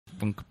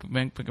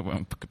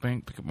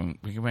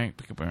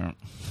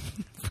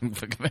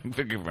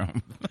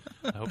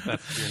hope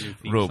that's your new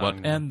theme Robot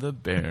song. and the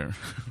bear.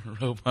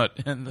 Robot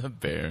and the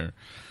bear.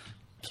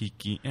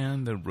 Kiki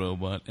and the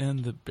robot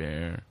and the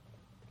bear.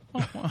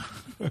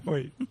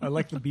 Wait, I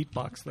like the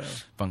beatbox though.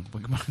 Bunk,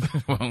 bunk,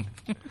 bunk, bunk.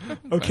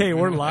 Okay,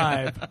 we're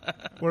live.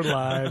 We're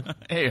live.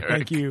 Hey, Eric.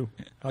 Thank you.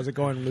 How's it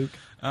going, Luke?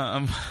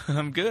 I'm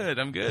good.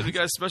 I'm good. We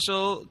got a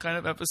special kind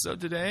of episode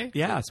today.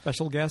 Yeah,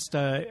 special guest,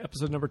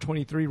 episode number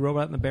 23,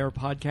 Robot and the Bear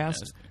podcast.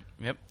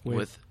 Yep. With-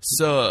 With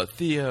Sir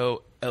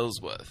Theo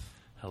Ellsworth.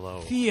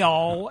 Hello.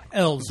 Theo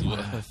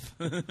Ellsworth.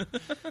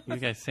 You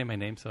guys say my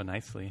name so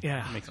nicely.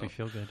 Yeah. It makes me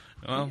feel good.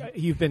 Well,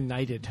 You've been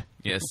knighted.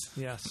 yes.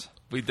 Yes.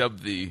 We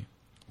dubbed the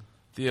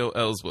Theo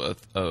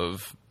Ellsworth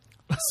of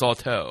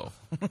Sawtell.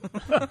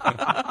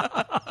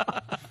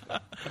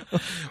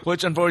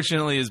 Which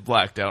unfortunately is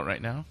blacked out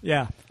right now.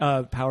 Yeah,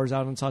 power's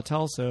out on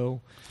Sawtell,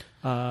 so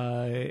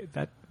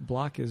that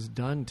block is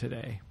done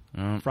today.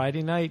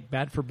 Friday night,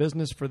 bad for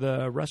business for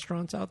the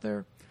restaurants out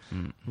there.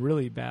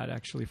 Really bad,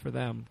 actually, for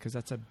them, because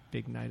that's a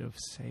big night of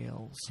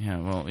sales. Yeah,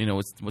 well, you know,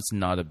 what's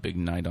not a big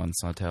night on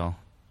Sawtell?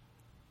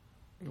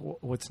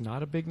 What's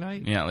not a big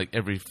night? Yeah, like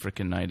every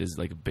freaking night is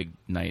like a big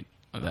night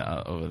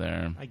over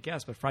there. I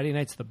guess, but Friday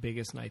night's the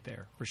biggest night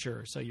there, for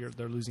sure. So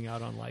they're losing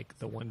out on, like,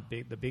 the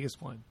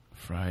biggest one.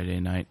 Friday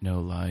night, no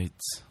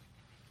lights.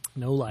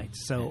 No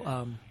lights.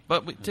 So,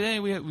 But today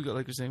we got,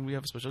 like you're saying, we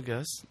have a special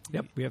guest.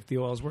 yep, we have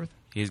Theo Ellsworth.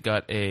 He's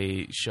got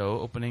a show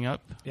opening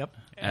up. Yep,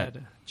 At-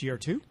 at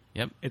GR2.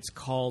 Yep. It's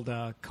called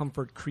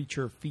Comfort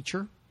Creature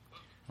Feature.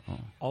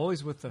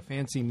 Always with the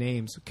fancy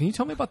names. Can you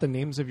tell me about the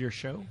names of your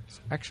shows,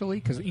 actually?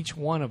 Because each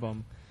one of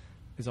them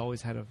has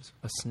always had a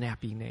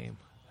snappy name.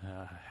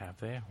 Have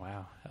they?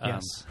 Wow.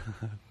 Yes.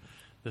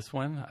 This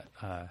one,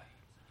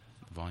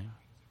 Volume.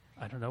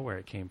 I don't know where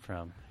it came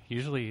from.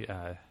 Usually,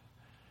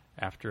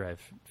 after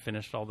I've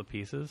finished all the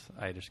pieces,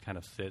 I just kind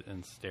of sit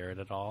and stare at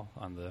it all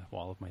on the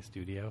wall of my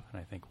studio, and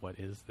I think, what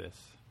is this?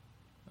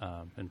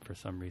 And for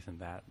some reason,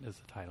 that is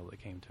the title that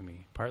came to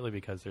me. Partly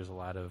because there's a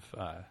lot of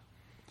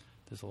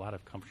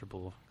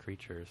comfortable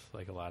creatures,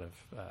 like a lot of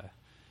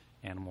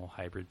animal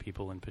hybrid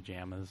people in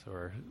pajamas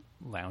or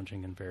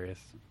lounging in various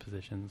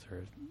positions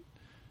or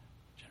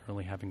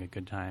generally having a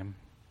good time.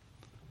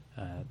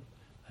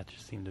 That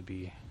just seemed to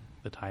be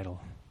the title.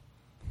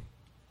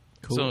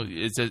 Cool.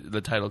 So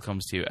the title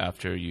comes to you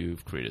after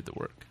you've created the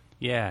work.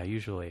 Yeah,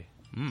 usually.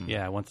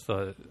 Yeah, once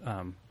there's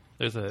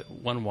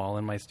one wall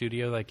in my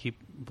studio that I keep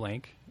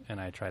blank, and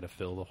I try to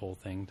fill the whole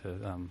thing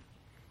to.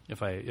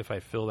 If I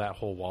fill that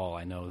whole wall,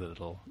 I know that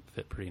it'll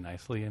fit pretty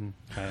nicely in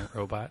Giant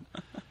Robot,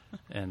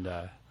 and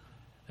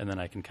then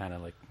I can kind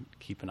of like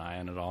keep an eye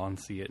on it all and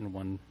see it in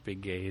one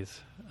big gaze.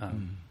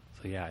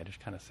 So yeah, I just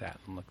kind of sat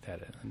and looked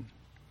at it, and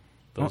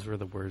those were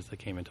the words that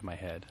came into my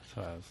head.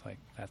 So I was like,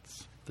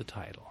 that's the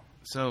title.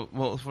 So,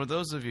 well, for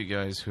those of you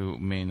guys who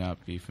may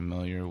not be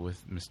familiar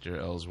with Mr.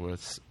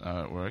 Ellsworth's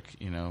work,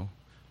 you know,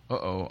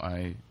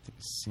 I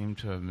seem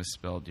to have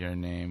misspelled your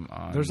name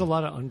on... There's a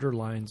lot of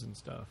underlines and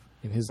stuff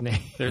in his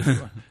name. There's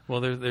a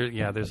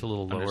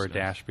little lower Understood.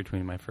 dash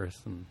between my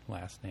first and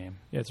last name.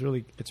 Yeah, it's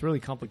really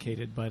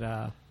complicated,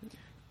 but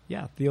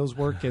yeah, Theo's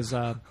work is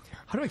how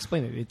do I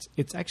explain it?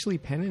 It's actually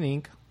pen and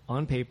ink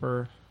on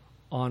paper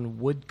on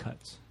wood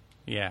cuts.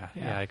 Yeah,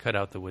 I cut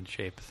out the wood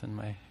shapes in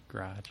my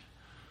garage.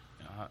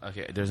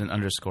 Okay, there's an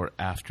underscore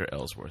after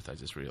Ellsworth. I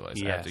just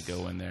realized I have to Yes.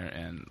 go in there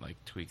and like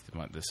tweak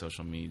the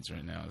social medias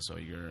right now, so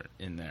you're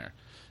in there.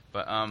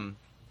 But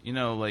you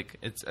know, like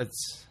it's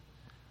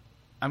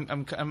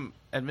I'm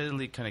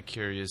admittedly kind of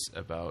curious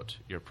about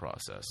your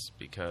process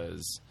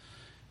because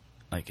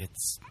like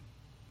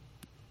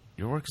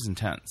your work is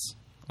intense.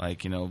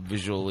 Like, you know,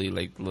 visually,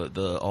 like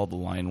all the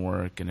line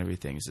work and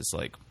everything is just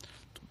like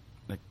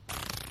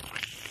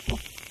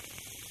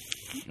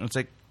it's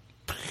like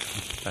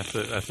That's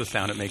the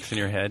sound it makes in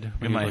your head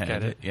when in you my look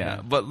head, at it.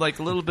 yeah. But like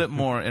a little bit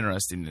more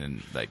interesting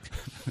than like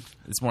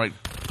it's more like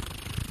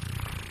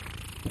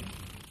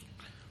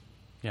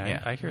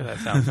Yeah. I hear that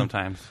sound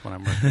sometimes when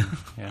I'm working.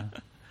 Yeah.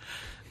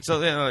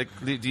 so. Yeah, like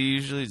do you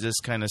usually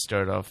just kind of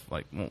start off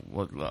like?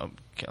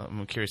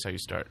 I'm curious how you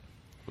start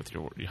with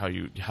your how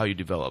you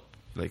develop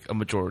like a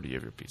majority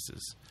of your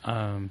pieces.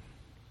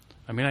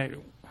 I mean,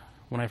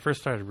 when I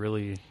first started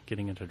really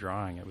getting into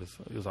drawing, it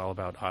was all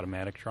about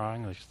automatic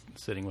drawing, like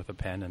sitting with a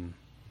pen and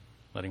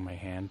letting my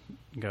hand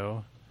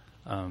go.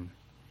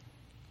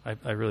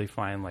 I really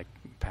find like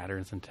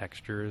patterns and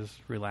textures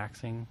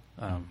relaxing.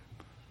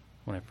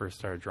 When I first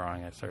started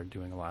drawing, I started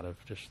doing a lot of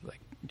just like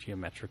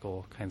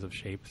geometrical kinds of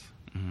shapes.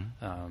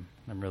 I'm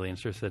really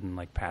interested in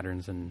like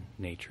patterns in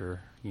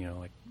nature, you know,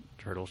 like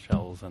turtle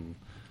shells and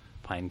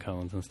pine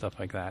cones and stuff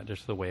like that.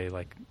 Just the way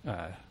like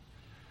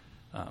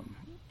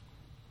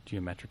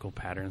geometrical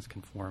patterns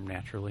can form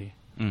naturally.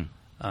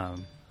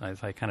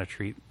 I kind of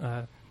treat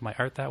my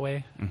art that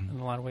way in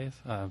a lot of ways.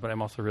 But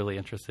I'm also really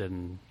interested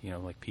in, you know,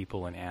 like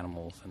people and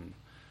animals and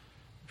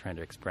trying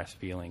to express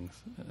feelings.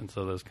 And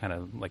so those kind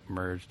of like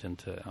merged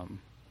into,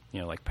 you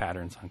know, like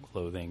patterns on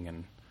clothing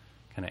and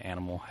kind of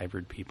animal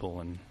hybrid people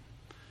and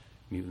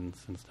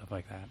mutants and stuff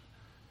like that.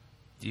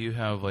 Do you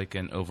have like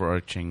an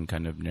overarching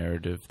kind of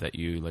narrative that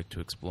you like to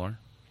explore?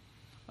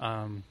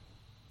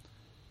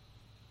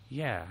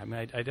 Yeah, I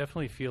mean, I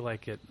definitely feel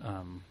like it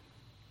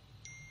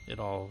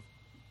all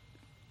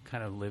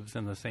kind of lives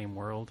in the same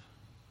world.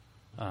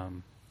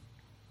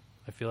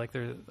 I feel like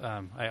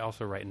I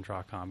also write and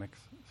draw comics,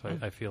 so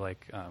I feel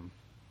like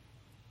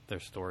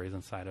there's stories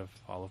inside of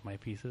all of my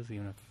pieces,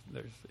 even if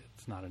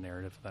it's not a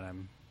narrative that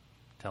I'm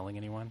telling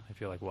anyone. I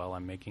feel like while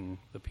I'm making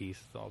the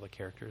piece, all the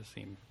characters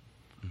seem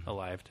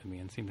alive to me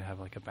and seem to have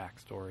like a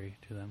backstory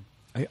to them.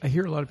 I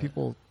hear a lot of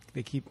people,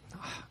 they keep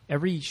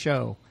every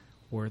show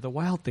where the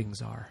Wild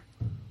Things are,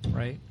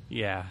 right?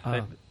 Yeah,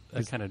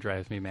 that kind of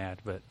drives me mad,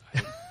 but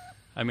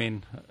I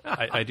mean,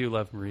 I do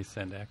love Maurice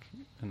Sendak,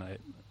 and I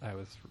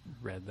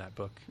read that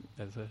book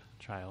as a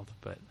child,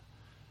 but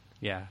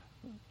yeah.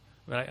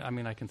 But I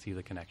mean, I can see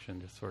the connection,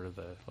 just sort of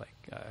the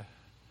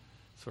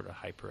sort of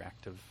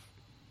hyperactive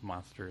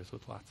monsters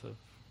with lots of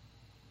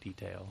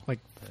detail. Like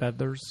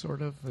feathers,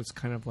 sort of. That's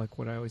kind of like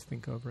what I always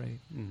think of, right?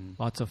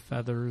 Mm-hmm. Lots of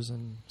feathers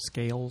and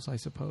scales, I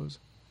suppose.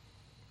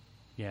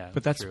 Yeah,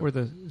 but that's true. where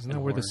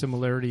the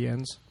similarity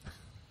ends?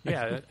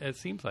 Yeah, it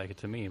seems like it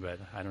to me, but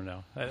I don't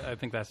know. I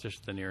think that's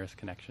just the nearest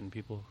connection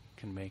people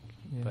can make.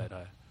 Yeah.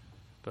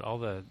 But all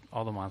the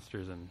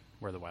monsters and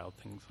Where the Wild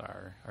Things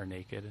are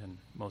naked, and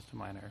most of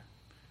mine are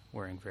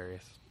wearing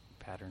various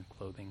patterned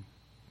clothing.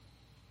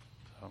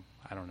 So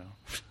I don't know.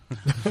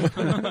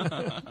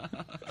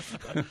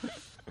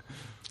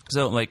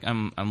 So like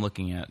I'm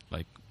looking at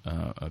like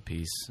a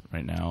piece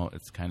right now.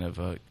 It's kind of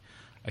a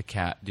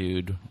cat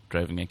dude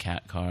driving a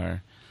cat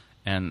car.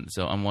 And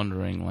so I'm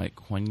wondering,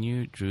 like, when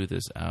you drew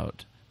this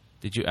out,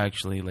 did you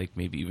actually, like,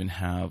 maybe even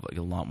have, like,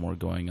 a lot more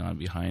going on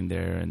behind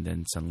there and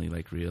then suddenly,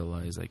 like,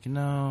 realize, like,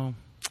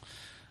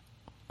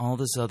 all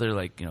this other,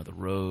 like, the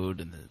road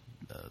and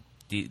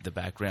the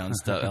background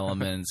stuff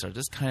elements are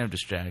just kind of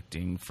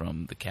distracting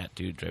from the cat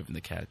dude driving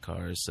the cat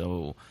car,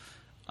 so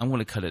I'm going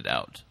to cut it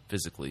out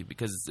physically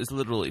because it's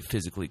literally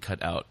physically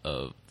cut out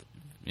of,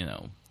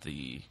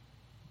 the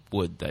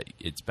wood that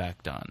it's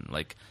backed on.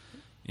 Like,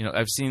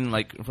 I've seen,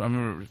 like, I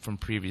remember from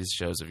previous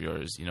shows of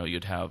yours,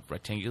 you'd have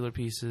rectangular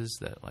pieces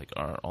that, like,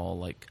 are all,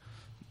 like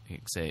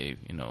say,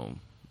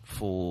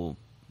 full,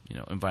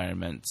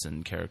 environments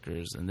and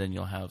characters, and then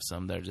you'll have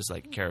some that are just,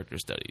 like, character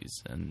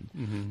studies, and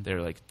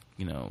they're, like,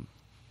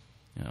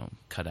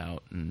 cut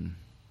out and,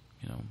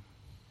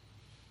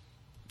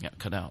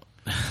 cut out.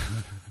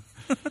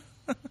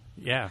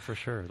 Yeah, for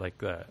sure. Like,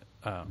 but,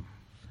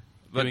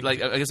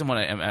 like, I guess what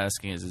I'm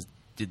asking is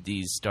did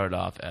these start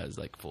off as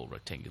like full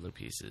rectangular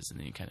pieces, and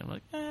then you kind of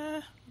like,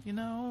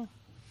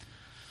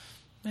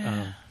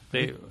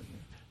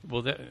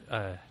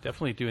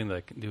 definitely doing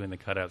the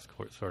cutouts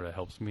sort of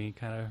helps me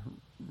kind of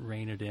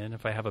rein it in.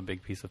 If I have a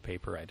big piece of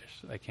paper,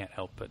 I can't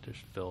help but just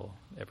fill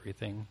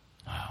everything.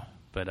 Wow.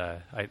 But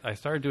I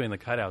started doing the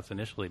cutouts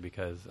initially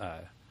because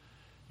I'm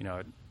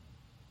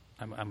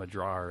a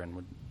drawer and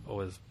would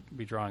always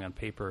be drawing on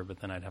paper, but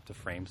then I'd have to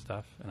frame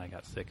stuff, and I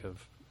got sick of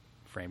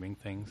framing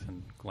things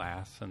and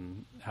glass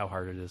and how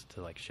hard it is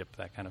to like ship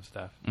that kind of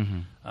stuff.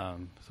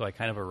 So I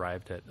kind of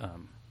arrived at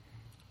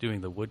doing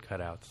the wood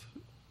cutouts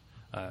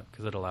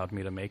because it allowed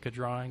me to make a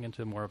drawing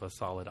into more of a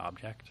solid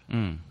object.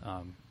 And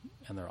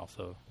they're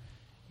also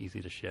easy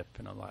to ship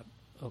and I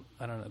don't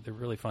know, they're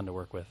really fun to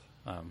work with.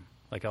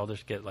 Like I'll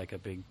just get like a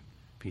big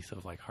piece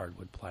of like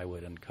hardwood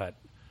plywood and cut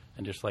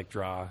and just like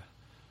draw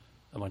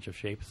a bunch of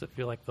shapes that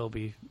feel like they'll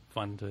be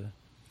fun to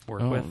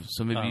work with.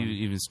 So maybe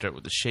you even start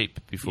with the shape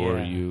before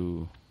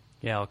you...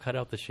 Yeah, I'll cut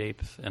out the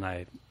shapes,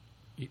 and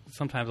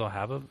sometimes I'll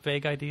have a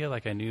vague idea.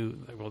 Like I knew,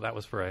 that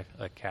was for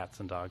a cats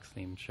and dogs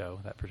themed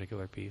show, that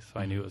particular piece. So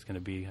I knew it was going to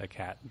be a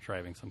cat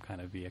driving some kind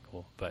of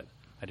vehicle, but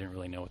I didn't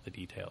really know what the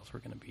details were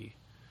going to be.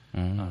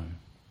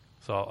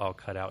 So I'll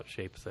cut out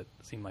shapes that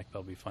seem like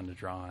they'll be fun to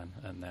draw on,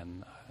 and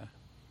then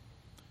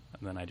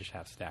I just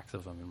have stacks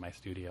of them in my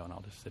studio, and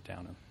I'll just sit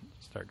down and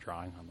start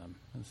drawing on them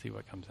and see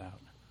what comes out.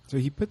 So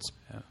you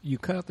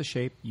cut out the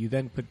shape, you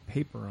then put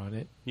paper on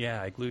it.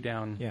 Yeah, I glue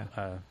down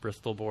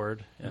Bristol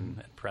board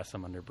and press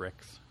them under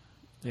bricks.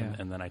 Yeah.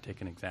 And then I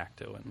take an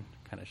X-Acto and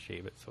kind of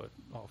shave it so it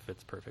all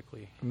fits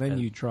perfectly. And then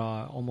you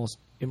draw almost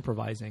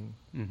improvising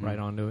right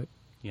onto it.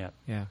 Yeah.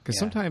 Yeah, because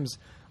sometimes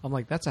I'm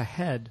like, that's a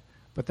head,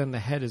 but then the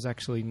head is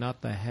actually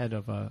not the head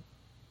of a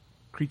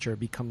creature. It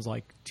becomes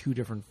like two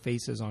different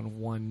faces on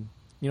one.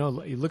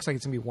 It looks like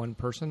it's going to be one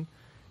person,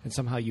 and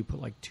somehow you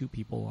put like two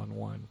people on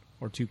one.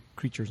 Or two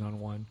creatures on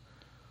one.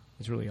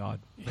 It's really odd.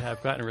 Yeah,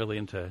 I've gotten really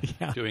into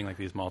doing like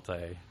these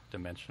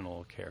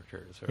multi-dimensional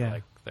characters, or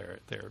like they're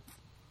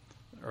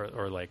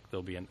or like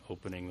there'll be an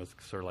opening with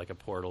sort of like a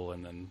portal,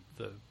 and then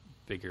the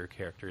bigger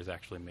character is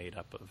actually made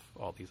up of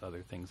all these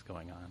other things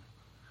going on.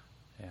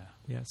 Yeah.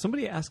 Yeah.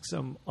 Somebody asks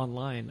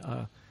online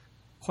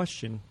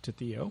question to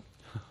Theo.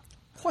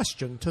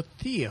 Question to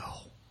Theo.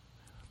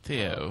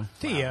 Theo.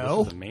 Theo. Wow,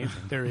 this is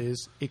amazing. There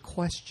is a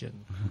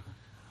question.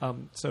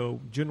 So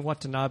Jun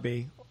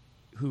Watanabe,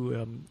 who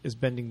is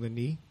bending the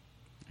knee,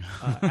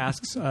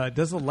 asks,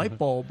 does the light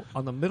bulb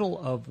on the middle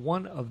of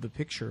one of the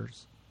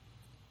pictures,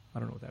 I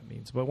don't know what that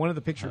means, but one of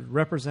the pictures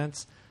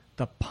represents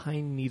the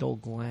pine needle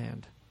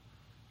gland?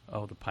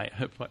 Oh, the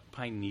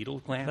pine needle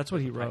gland? That's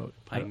what he wrote.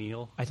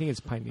 Pineal? I think it's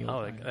pineal.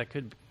 Oh, that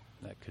could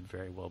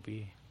very well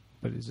be.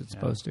 But is it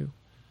supposed to?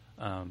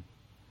 I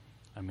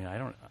mean, I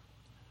don't...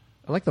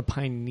 I like the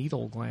pine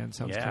needle gland.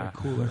 Sounds kind of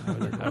cooler.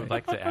 I would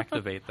like to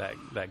activate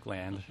that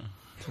gland.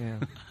 Yeah.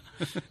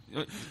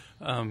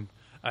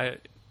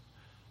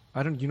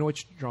 I don't. You know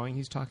which drawing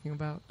he's talking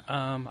about?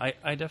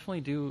 I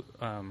definitely do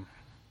a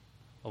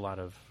lot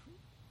of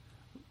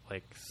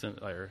like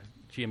or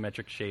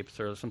geometric shapes,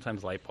 or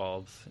sometimes light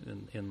bulbs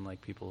in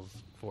like people's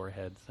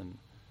foreheads, and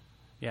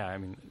yeah, I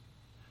mean,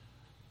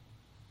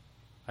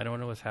 I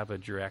don't always have a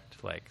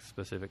direct like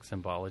specific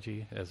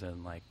symbology, as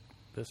in like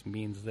this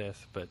means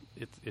this, but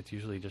it's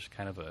usually just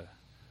kind of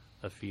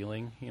a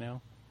feeling, you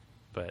know.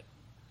 But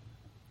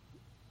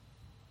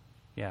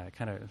yeah,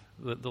 kind of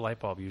the light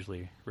bulb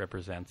usually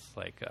represents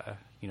like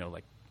you know,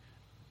 like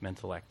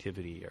mental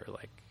activity, or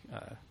like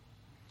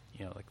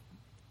you know, like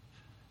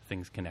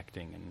things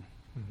connecting and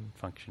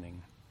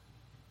functioning.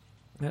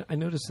 I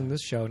noticed in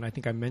this show, and I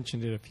think I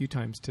mentioned it a few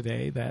times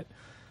today, that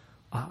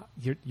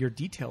your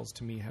details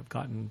to me have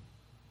gotten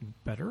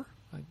better.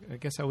 I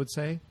guess I would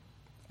say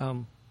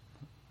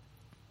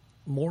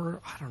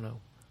more. I don't know.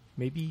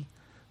 Maybe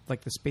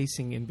like the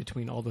spacing in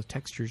between all the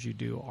textures you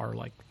do are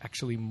like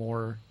actually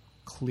more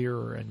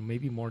clearer and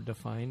maybe more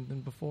defined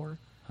than before.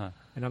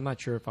 And I'm not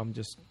sure if I'm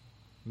just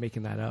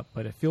making that up,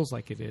 but it feels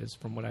like it is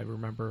from what I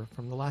remember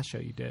from the last show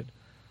you did.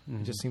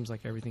 It just seems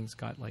like everything's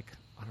got like,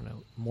 I don't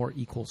know, more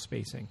equal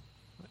spacing.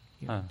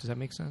 You know, does that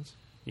make sense?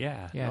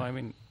 Yeah. No, I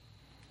mean,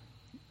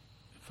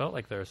 it felt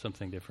like there was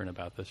something different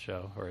about this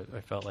show, or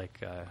I felt like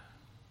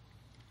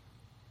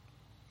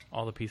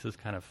all the pieces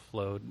kind of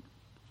flowed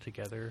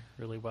together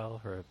really well,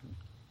 or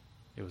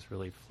it was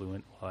really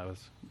fluent while I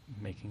was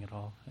making it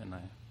all. And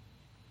I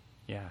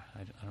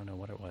don't know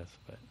what it was,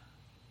 but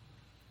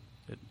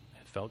it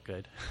felt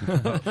good.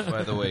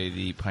 By the way,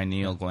 the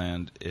pineal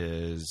gland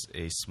is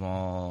a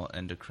small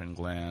endocrine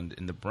gland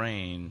in the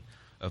brain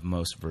of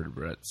most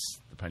vertebrates.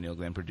 The pineal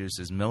gland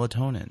produces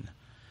melatonin,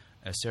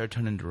 a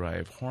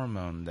serotonin-derived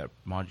hormone that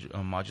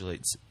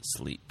modulates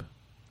sleep.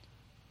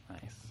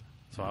 Nice.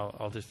 So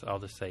I'll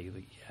just say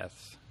that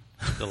yes,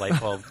 the light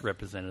bulb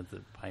represented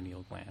the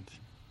pineal gland,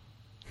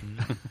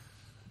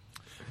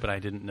 but I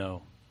didn't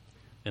know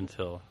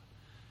until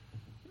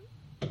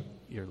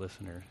your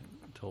listener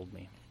told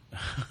me.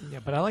 Yeah,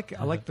 but I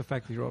like the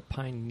fact that you wrote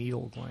pine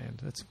needle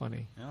gland. That's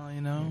funny. Well, you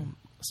know,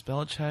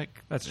 spell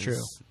check. That's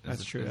true.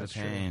 That's true. It's a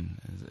pain.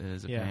 It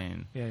is a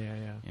pain. Yeah.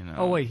 You know.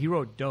 Oh wait, he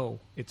wrote dough.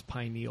 It's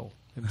pineal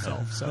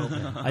himself. So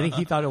I think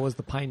he thought it was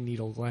the pine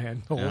needle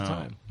gland the whole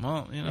time.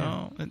 Well, you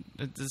know,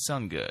 it does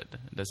sound good.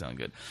 It does sound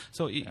good.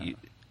 So,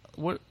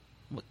 what?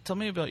 Tell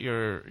me about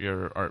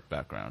your art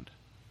background.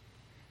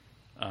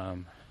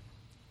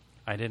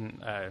 I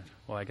didn't.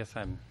 Well, I guess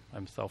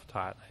I'm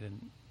self-taught. I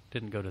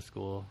didn't go to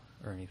school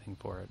or anything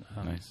for it.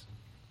 Nice.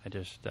 I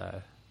just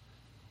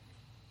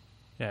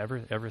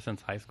ever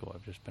since high school,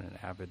 I've just been an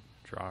avid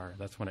drawer.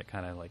 That's when it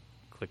kind of like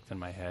clicked in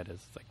my head as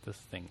like this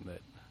thing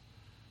that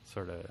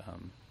sort of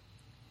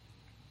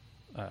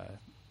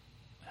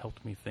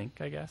helped me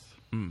think, I guess.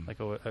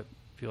 Like I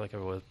feel like I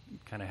was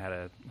kind of had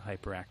a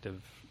hyperactive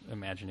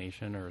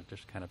imagination, or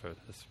just kind of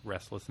this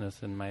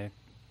restlessness in my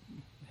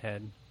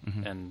head,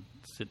 and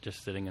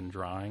just sitting and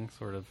drawing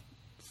sort of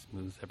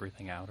smooths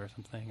everything out or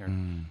something, or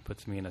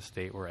puts me in a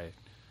state where I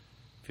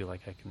feel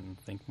like I can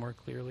think more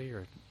clearly,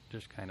 or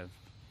just kind of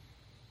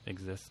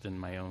exist in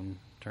my own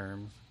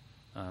terms.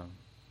 So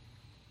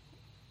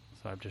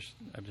I've just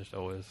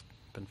always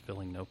been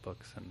filling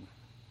notebooks and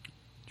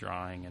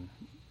drawing and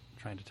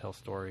trying to tell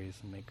stories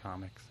and make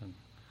comics. And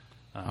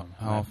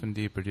how often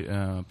do you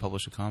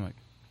publish a comic?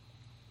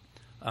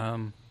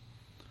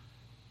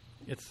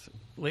 It's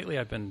lately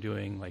I've been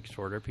doing like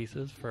shorter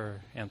pieces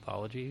for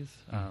anthologies,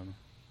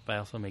 but I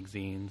also make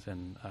zines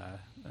and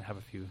have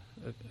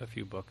a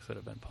few books that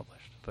have been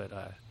published. But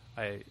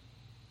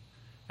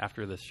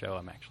after this show,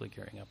 I'm actually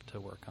gearing up to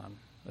work on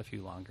a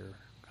few longer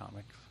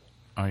comics.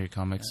 Are your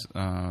comics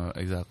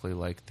exactly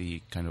like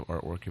the kind of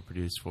artwork you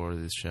produce for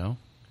this show?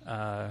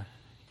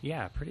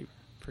 Yeah,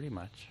 pretty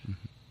much.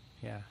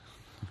 Yeah.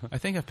 I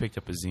think I've picked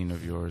up a zine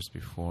of yours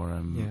before.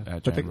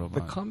 At but Giant Robot.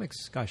 The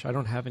comics, gosh, I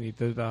don't have any.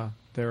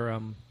 They're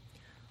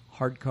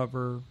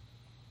hardcover,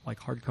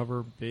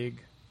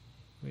 big,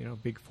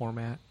 big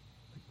format.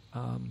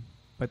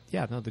 But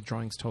yeah, no, the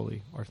drawings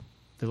totally are.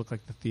 They look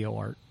like the Theo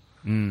art.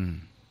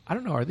 I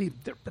don't know. Are they?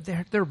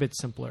 They're a bit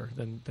simpler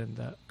than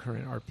the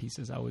current art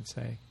pieces, I would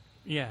say.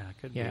 Yeah,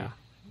 could be.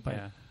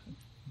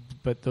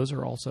 But those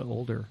are also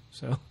older,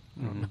 so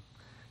I don't know.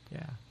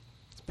 Yeah,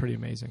 it's pretty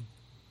amazing.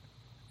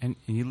 And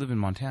you live in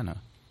Montana.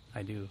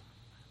 I do.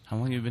 How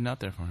long have you been out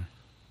there for?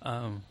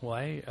 Well,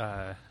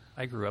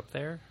 I grew up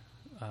there,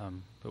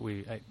 but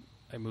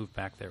I moved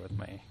back there with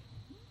my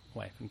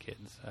wife and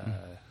kids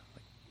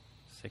like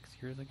 6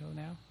 years ago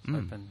now. So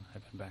I've been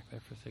back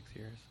there for 6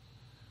 years.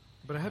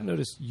 But I have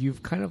noticed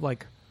you've kind of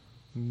like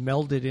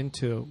melded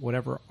into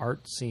whatever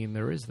art scene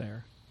there is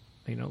there.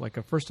 You know, like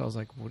at first I was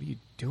like, what are you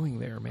doing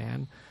there,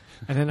 man?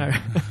 And then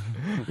I,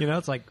 you know,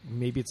 it's like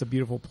maybe it's a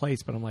beautiful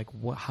place, but I'm like,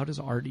 what, how does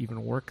art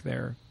even work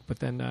there? But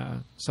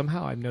then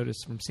somehow I've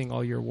noticed from seeing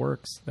all your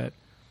works that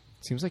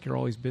it seems like you're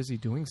always busy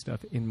doing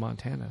stuff in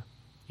Montana.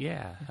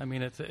 Yeah, I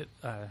mean,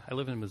 I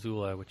live in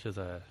Missoula, which is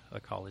a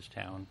college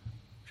town,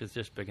 which is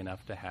just big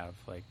enough to have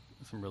like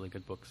some really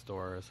good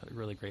bookstores, a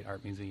really great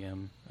art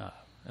museum,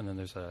 and then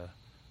there's a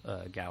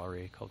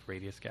gallery called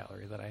Radius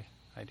Gallery that I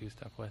do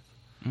stuff with.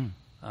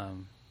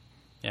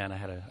 Yeah, and I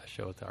had a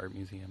show at the art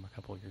museum a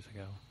couple of years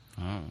ago.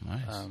 Oh,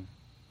 nice.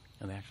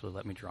 And they actually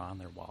let me draw on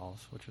their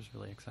walls, which was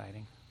really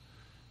exciting.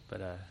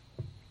 But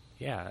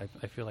yeah,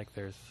 I feel like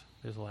there's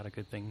a lot of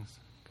good things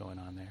going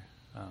on there.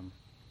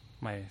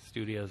 My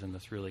studio's in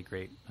this really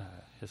great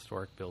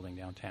historic building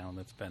downtown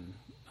that's been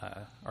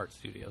art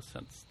studios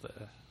since the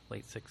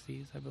late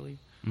 60s, I believe.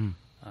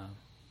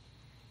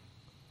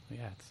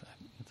 Yeah,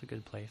 it's a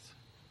good place.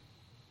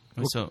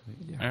 So,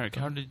 Eric,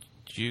 how did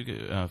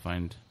you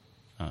find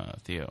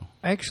Theo?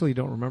 I actually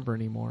don't remember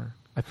anymore.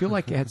 I feel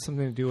like it had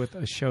something to do with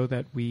a show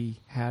that we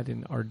had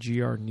in our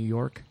GR New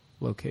York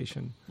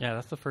location. Yeah,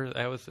 that's the first.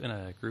 I was in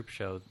a group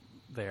show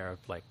there.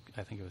 Like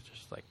I think it was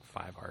just like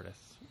 5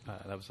 artists.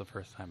 That was the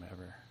first time I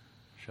ever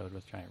showed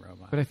with Giant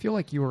Robot. But I feel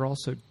like you were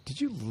also.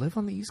 Did you live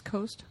on the East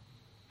Coast?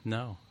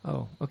 No.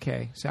 Oh,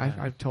 okay. See,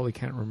 I totally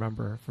can't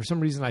remember. For some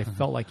reason, I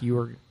felt like you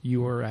were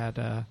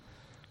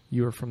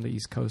from the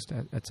East Coast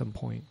at some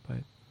point, but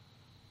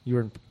you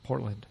were in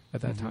Portland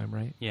at that time,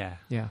 right? Yeah.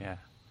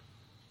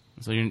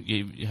 So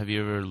have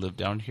you ever lived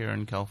down here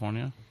in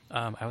California?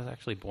 I was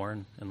actually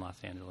born in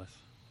Los Angeles.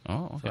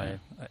 Oh, okay.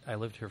 So I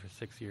lived here for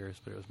 6 years,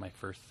 but it was my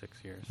first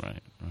 6 years. Right.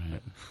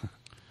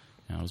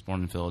 Yeah, I was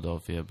born in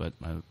Philadelphia, but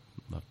I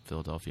left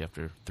Philadelphia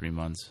after 3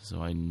 months,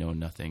 so I know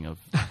nothing of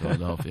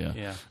Philadelphia.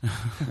 Yeah.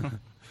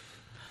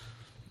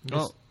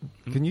 Well,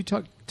 can you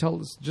tell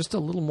us just a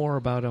little more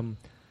about I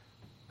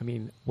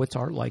mean, what's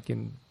art like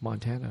in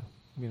Montana?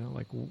 You know,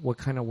 like what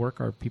kind of work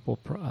are people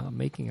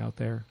making out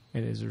there,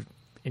 and is there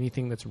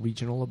anything that's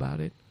regional about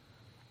it?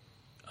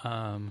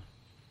 I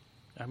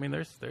mean,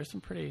 there's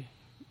some pretty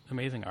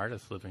amazing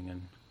artists living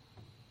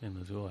in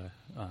Missoula,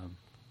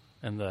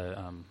 and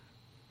the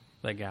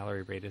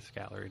gallery, Radius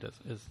Gallery,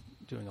 is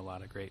doing a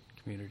lot of great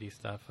community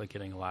stuff, like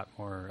getting a lot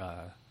more,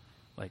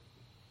 like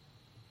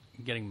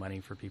getting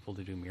money for people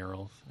to do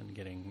murals and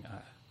getting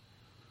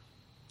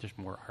just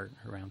more art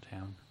around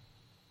town,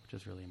 which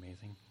is really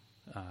amazing.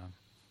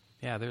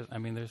 Yeah,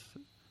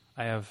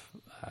 I have,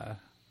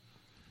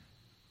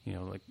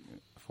 like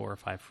 4 or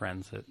 5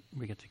 friends that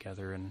we get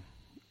together and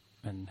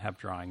have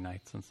drawing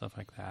nights and stuff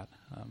like that.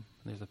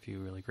 There's a few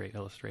really great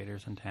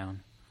illustrators in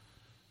town.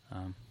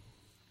 But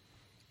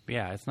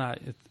yeah, it's not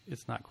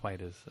quite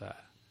as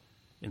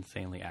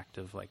insanely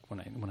active. Like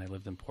when I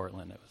lived in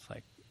Portland, it was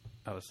like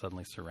I was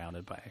suddenly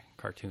surrounded by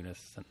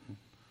cartoonists and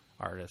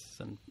artists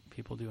and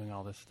people doing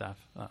all this stuff.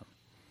 So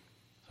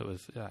it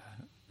was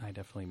I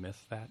definitely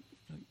missed that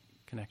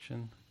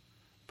connection,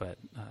 but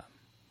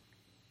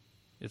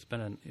it's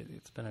been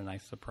a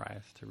nice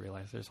surprise to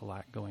realize there's a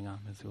lot going on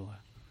in Missoula.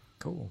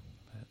 Cool.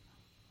 But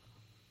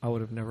I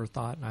would have never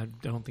thought. I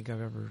don't think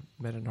I've ever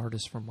met an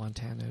artist from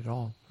Montana at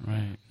all.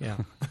 Right. Yeah.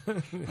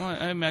 Well,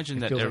 I imagine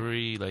that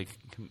every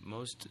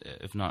most,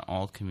 if not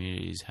all,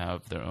 communities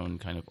have their own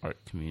kind of art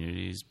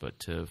communities, but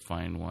to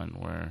find one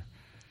where,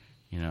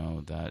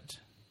 that,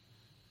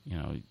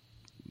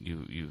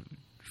 you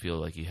feel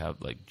like you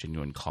have like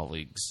genuine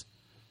colleagues,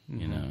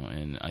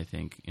 and I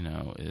think,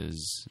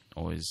 is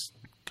always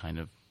kind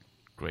of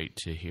great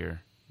to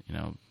hear,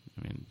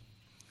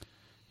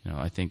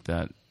 I think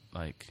that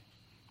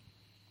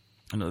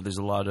there's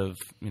a lot of,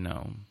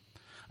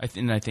 I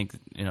think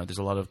there's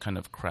a lot of kind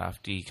of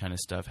crafty kind of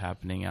stuff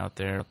happening out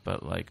there,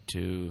 but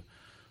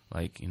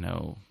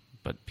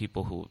but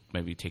people who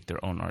maybe take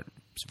their own art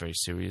very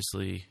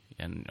seriously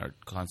and are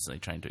constantly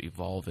trying to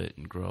evolve it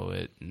and grow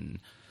it and,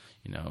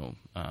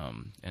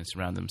 and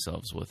surround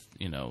themselves with,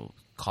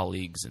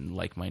 colleagues and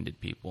like-minded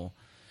people.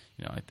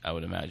 I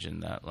would imagine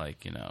that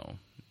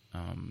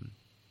I'm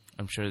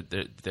sure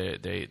they're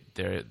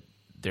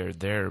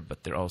there,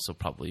 but they're also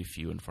probably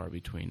few and far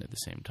between at the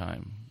same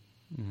time.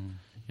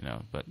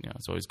 But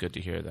it's always good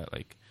to hear that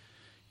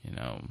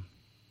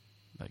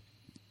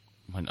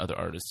when other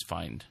artists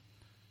find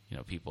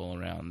people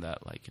around that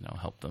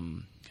help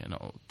them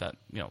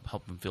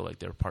help them feel like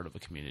they're part of a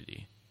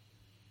community.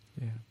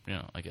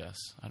 I guess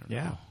I don't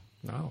know.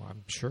 No,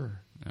 I'm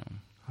sure.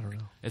 I don't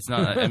know. It's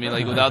not. I mean,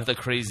 without the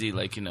crazy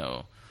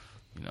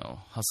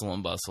hustle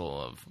and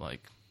bustle of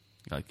like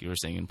you were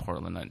saying in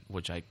Portland,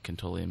 which I can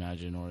totally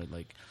imagine, or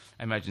I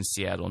imagine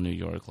Seattle, New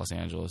York, Los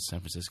Angeles, San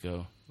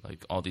Francisco,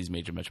 all these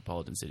major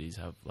metropolitan cities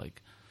have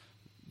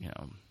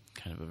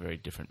kind of a very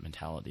different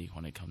mentality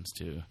when it comes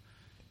to,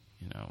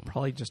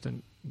 probably just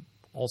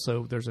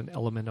also there's an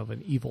element of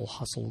an evil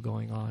hustle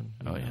going on.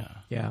 Oh, you know?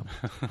 yeah. Yeah.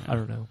 I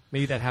don't know.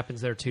 Maybe that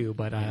happens there too,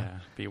 but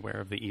beware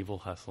of the evil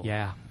hustle.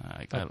 yeah.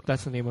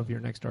 That's the name of your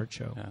next art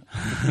show. Yeah.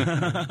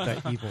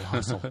 That evil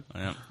hustle.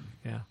 Yeah.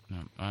 Yeah.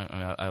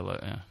 I love.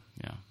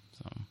 Yeah.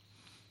 So,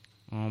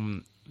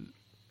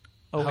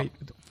 Wait.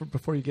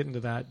 Before you get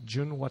into that,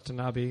 Jun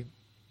Watanabe,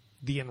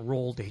 the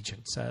enrolled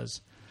agent, says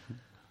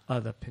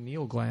the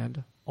pineal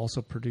gland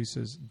also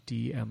produces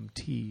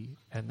DMT,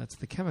 and that's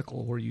the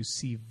chemical where you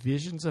see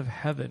visions of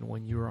heaven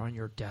when you're on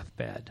your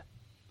deathbed.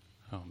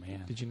 Oh,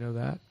 man. Did you know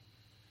that?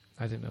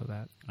 I didn't know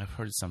that. I've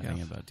heard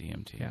something about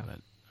DMT, Yeah. but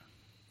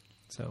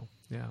So,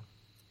 yeah.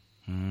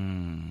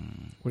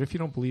 What if you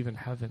don't believe in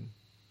heaven,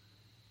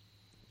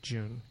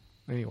 June?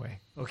 Anyway,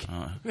 okay.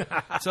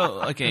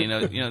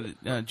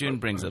 June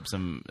brings up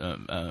some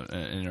an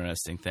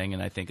interesting thing,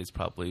 and I think it's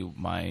probably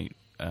my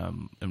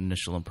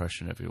initial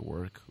impression of your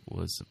work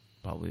was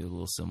probably a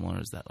little similar.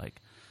 Is that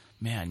like,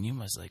 man, you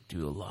must like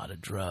do a lot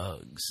of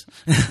drugs,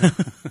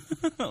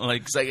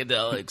 like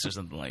psychedelics or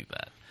something like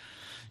that.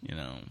 You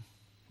know,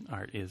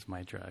 Art is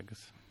my drugs.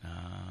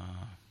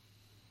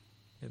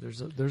 Yeah,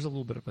 there's a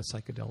little bit of a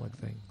psychedelic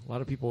thing. A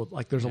lot of people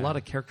there's a lot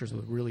of characters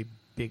with really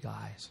big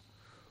eyes.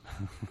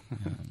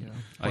 You know,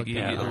 like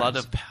or a lot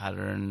of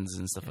patterns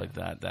and stuff like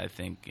that. That I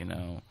think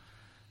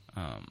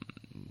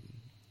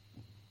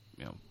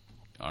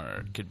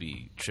could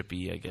be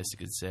trippy, I guess you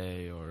could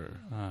say, or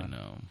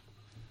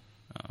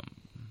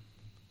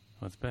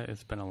Well,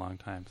 it's been a long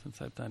time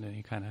since I've done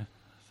any kind of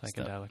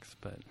psychedelics,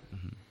 but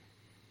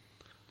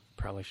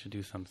probably should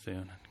do some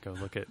soon. Go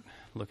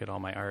look at all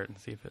my art and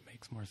see if it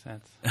makes more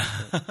sense.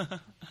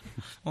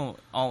 Well,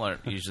 all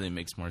art usually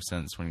makes more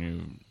sense when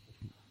you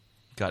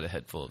got a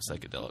head full of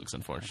psychedelics,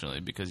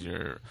 unfortunately, because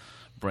your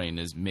brain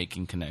is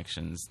making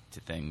connections to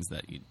things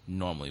that you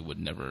normally would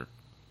never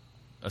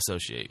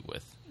associate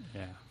with.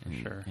 Yeah,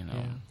 and, sure.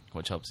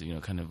 Which helps you,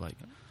 kind of like,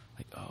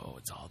 oh,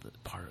 it's all the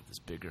part of this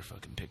bigger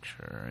fucking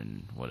picture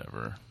and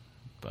whatever.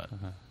 But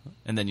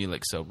and then you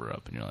like sober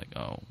up and you're like,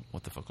 oh,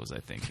 what the fuck was I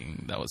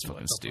thinking? That was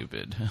fucking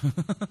stupid.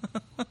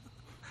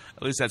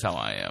 At least that's how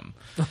I am,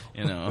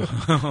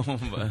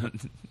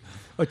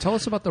 But tell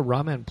us about the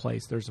ramen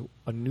place. There's a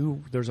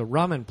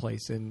ramen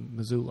place in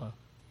Missoula.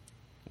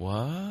 What?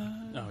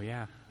 Oh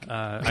yeah,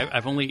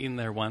 I've only eaten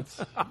there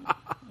once,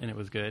 and it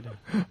was good.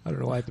 I don't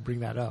know why I have to bring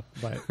that up,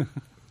 but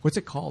what's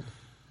it called?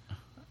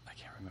 I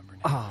can't remember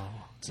now. Oh,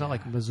 it's not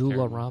like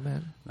Missoula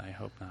ramen. I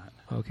hope not.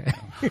 Okay.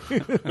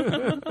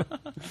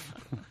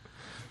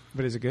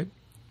 But is it good?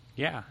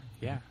 Yeah.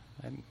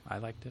 I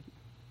liked it.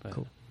 But,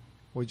 cool.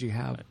 What did you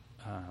have?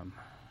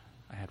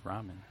 I had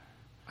ramen.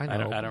 I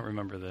know. I don't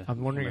remember the.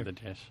 I'm wondering name of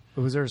the dish.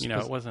 Was there?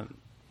 It wasn't.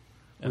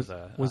 Was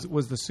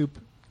the soup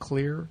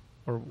clear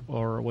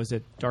or was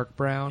it dark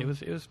brown? It was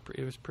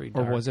pretty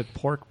dark. Or was it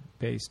pork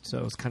based? So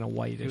it was kind of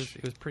whitish.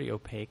 It was pretty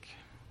opaque.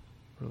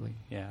 Really?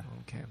 Yeah.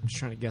 Okay. I'm just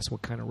trying to guess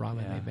what kind of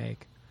ramen they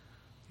make.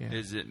 Yeah.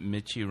 Is it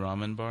Michi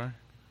Ramen Bar?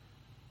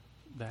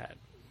 That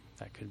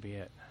could be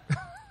it.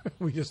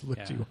 We just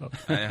looked you up.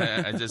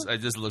 I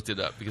just looked it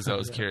up because I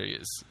was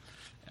curious.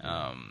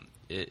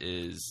 It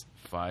is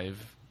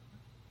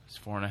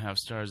 4.5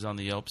 stars on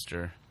the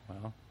Yelpster.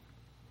 Well,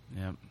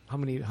 yeah. How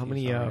many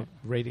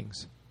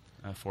ratings?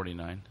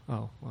 49.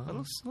 Oh, wow. That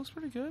looks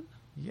pretty good.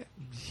 Yeah,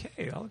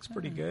 that looks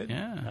pretty good.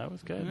 Yeah, that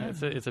was good. Yeah.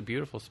 It's a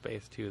beautiful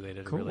space too. They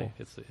did cool.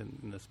 It's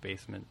in this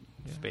basement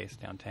space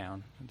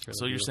downtown. It's really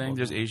so you're saying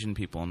there's Asian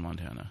people in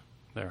Montana?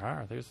 There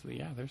are. There's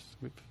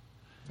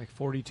like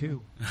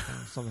 42.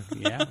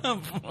 Something. Yeah. I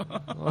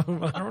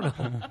don't know.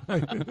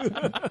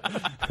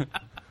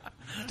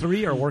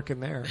 3 are working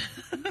there.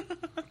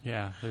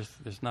 Yeah,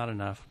 there's not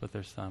enough, but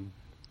there's some.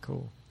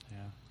 Cool.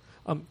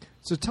 Yeah.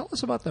 So tell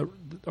us about the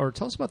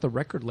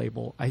record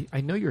label.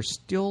 I know you're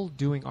still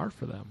doing art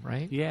for them,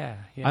 right? Yeah.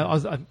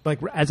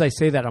 As I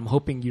say that, I'm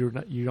hoping you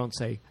don't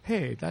say,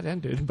 "Hey, that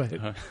ended."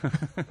 But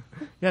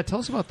yeah, tell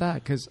us about that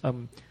because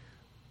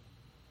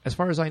as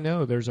far as I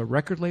know, there's a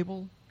record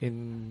label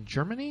in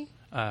Germany,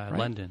 right?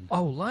 London.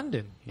 Oh,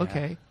 London. Yeah.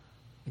 Okay.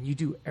 And you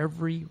do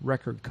every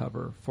record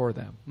cover for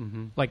them.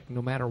 Mm-hmm. Like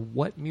no matter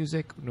what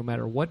music, no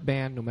matter what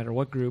band, no matter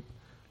what group,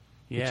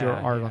 it's your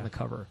art on the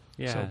cover.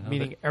 Yeah, so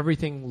meaning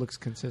everything looks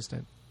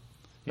consistent.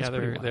 That's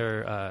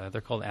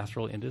they're called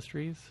Astral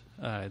Industries.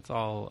 It's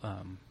all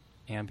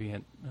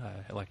ambient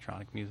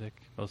electronic music,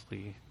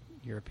 mostly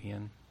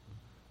European,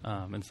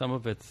 and some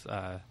of it's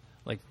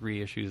like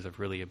reissues of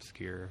really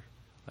obscure,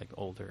 like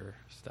older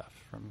stuff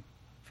from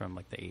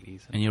like the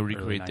 80s. And you'll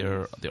recreate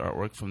the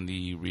artwork from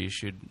the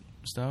reissued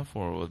stuff,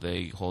 or will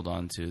they hold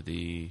on to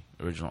the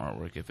original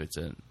artwork if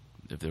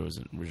there was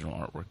an original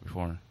artwork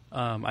before?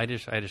 I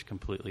just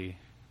completely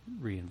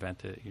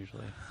reinvent it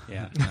usually.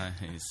 Yeah.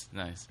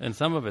 Nice. And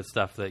some of it's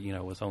stuff that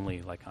was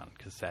only like on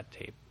cassette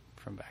tape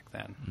from back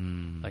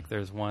then. Like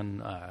there's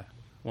one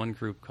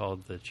group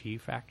called the Chi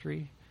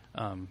Factory.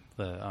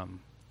 The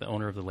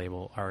owner of the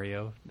label,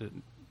 Ario,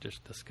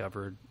 just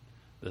discovered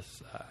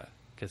this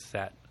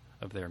cassette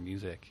of their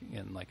music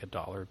in like a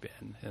dollar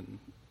bin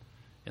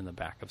in the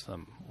back of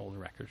some old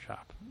record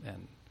shop,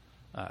 and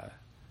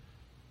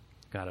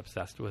got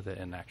obsessed with it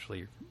and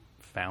actually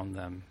found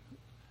them,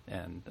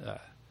 and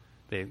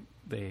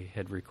they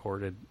hadn't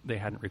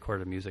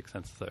recorded music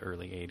since the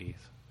early 80s,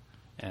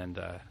 and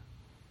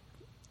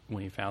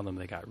when he found them,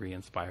 they got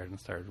re-inspired and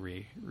started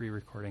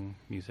re-recording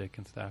music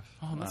and stuff.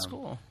 Oh, that's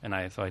cool. And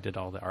I did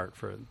all the art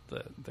for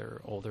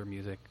their older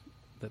music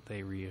that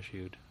they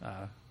reissued,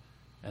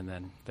 and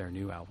then their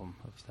new album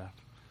of stuff.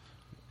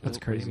 That's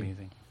crazy.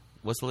 Amazing.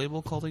 What's the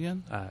label called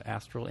again?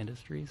 Astral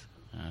Industries.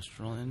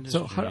 Astral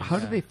Industries. So how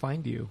did they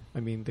find you?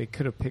 I mean, they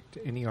could have picked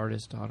any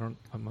artist.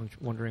 I'm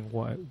wondering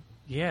what.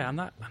 Yeah, I'm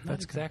not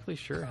exactly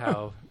sure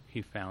how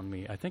he found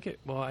me. I think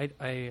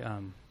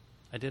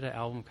I did an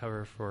album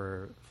cover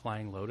for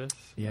Flying Lotus.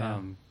 Yeah.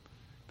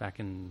 Back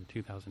in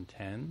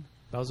 2010.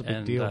 That was a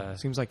big deal.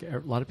 Seems like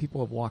a lot of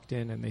people have walked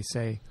in and they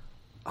say,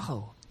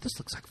 "Oh, this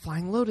looks like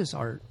Flying Lotus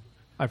art."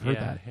 I've heard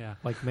that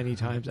like many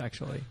times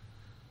actually.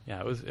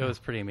 Yeah, it was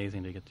pretty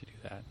amazing to get to do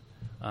that.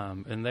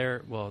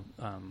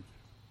 And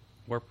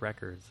Warp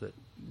Records that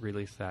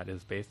released that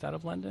is based out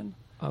of London.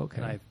 Oh,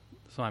 okay.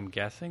 So I'm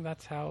guessing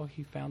that's how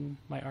he found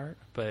my art.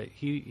 But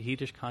he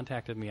just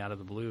contacted me out of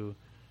the blue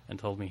and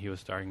told me he was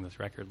starting this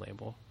record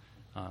label,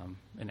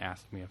 and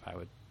asked me if I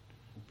would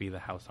be the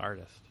house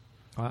artist.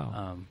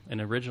 Wow.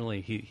 And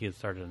originally he had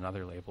started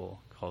another label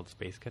called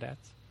Space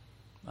Cadets,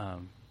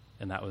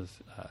 and that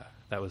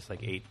was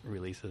like 8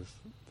 releases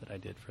that I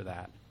did for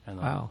that. And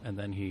then, wow. And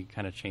then he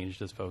kind of changed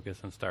his focus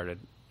and started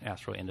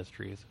Astral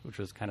Industries, which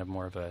was kind of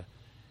more of a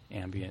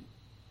ambient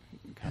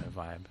kind of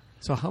vibe.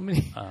 So how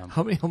many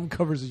album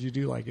covers did you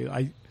do? Like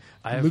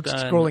I've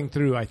done, scrolling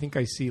through, I think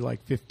I see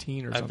like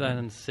 15 or something. I've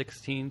done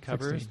 16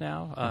 covers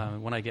now.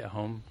 When I get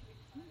home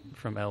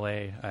from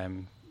LA,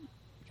 I'm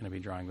going to be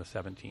drawing the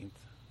 17th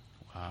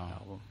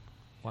album.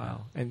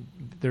 Wow. And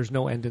there's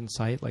no end in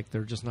sight? Like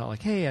they're just not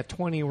like, hey, at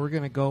 20 we're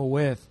going to go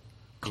with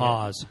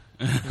Cause.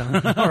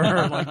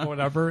 Or like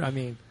whatever. I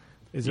mean,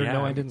 is there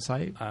no end in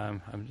sight?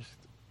 I'm just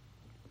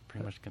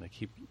pretty much going to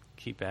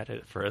keep at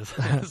it for as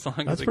long as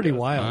it That's pretty goes.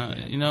 wild.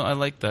 I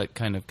like that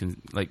kind of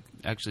like.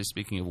 Actually,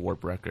 speaking of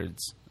Warp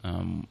Records,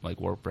 like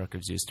Warp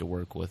Records used to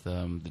work with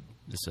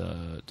this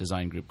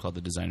design group called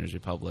the Designers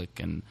Republic,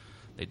 and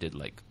they did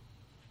like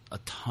a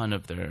ton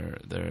of their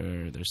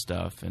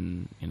stuff,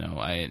 and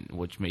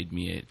which made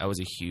me. I was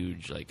a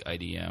huge like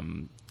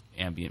IDM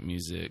ambient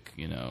music,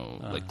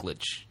 like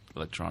glitch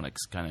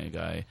electronics kind of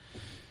guy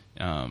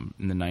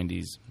in the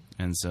 90s.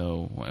 And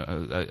so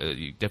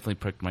you definitely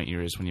pricked my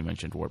ears when you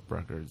mentioned Warp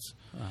Records.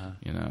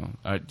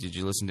 Did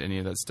you listen to any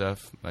of that stuff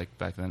like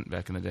back in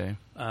the day?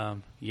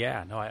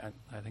 Yeah, no, I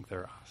think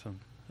they're awesome,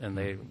 and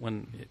it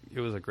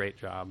was a great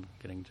job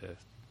getting to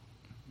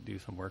do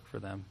some work for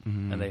them,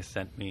 and they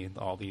sent me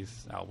all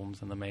these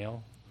albums in the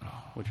mail,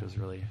 which was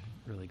really,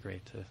 really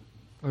great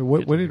to.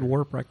 What did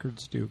Warp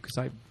Records do? Because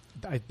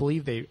I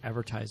believe they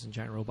advertised in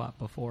Giant Robot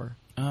before.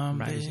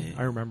 I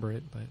remember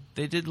it, but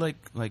they did like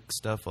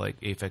stuff like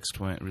Aphex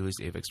Twin, released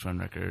Aphex Twin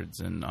Records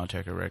and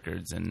Autechre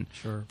Records, and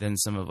then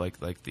some of like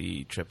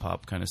the trip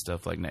hop kind of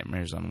stuff like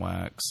Nightmares on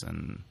Wax,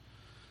 and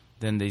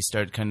then they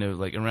started kind of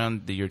like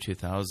around the year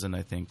 2000.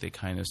 I think they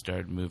kind of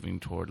started moving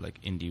toward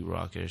like indie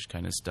rockish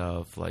kind of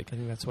stuff. Like I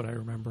think that's what I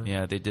remember.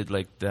 Yeah, they did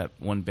like that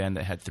one band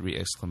that had 3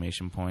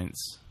 exclamation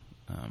points.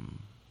 I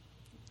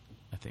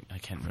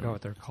can't remember. I forgot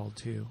what they're called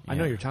too. Yeah. I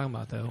know what you're talking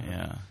about though.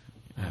 Yeah.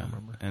 I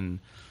remember. And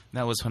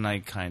that was when I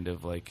kind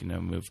of like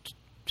moved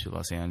to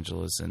Los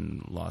Angeles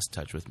and lost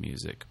touch with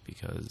music,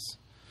 because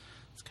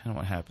it's kind of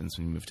what happens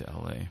when you move to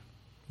LA.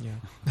 Yeah.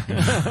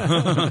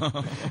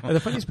 And the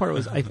funniest part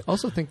was I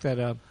also think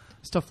that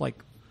stuff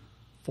like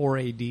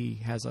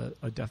 4AD has a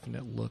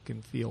definite look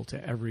and feel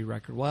to every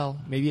record. Well,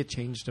 maybe it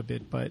changed a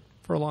bit, but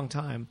for a long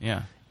time,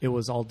 it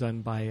was all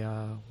done by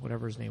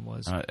whatever his name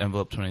was.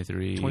 Envelope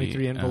 23.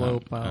 23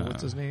 Envelope.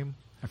 What's his name?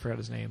 I forgot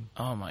his name.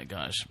 Oh my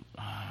gosh.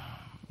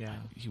 Yeah,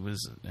 he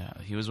was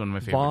one of my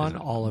favorites. Vaughn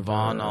Oliver.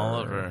 Vaughn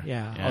Oliver.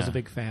 Yeah, I was a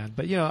big fan.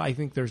 But I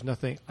think there's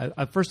nothing.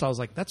 At first, I was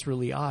like, "That's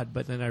really odd,"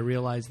 but then I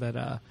realized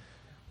that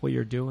what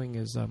you're doing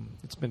is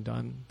it's been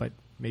done, but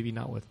maybe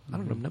not with I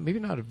don't know, maybe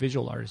not a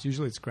visual artist.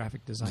 Usually, it's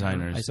graphic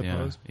designers, I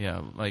suppose.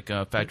 Yeah. Like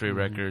Factory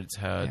Records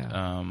had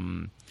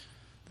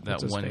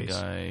that one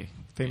guy,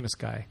 famous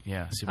guy.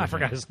 Yeah, I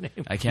forgot his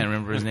name. I can't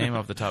remember his name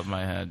off the top of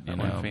my head.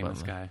 One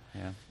famous guy.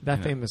 Yeah,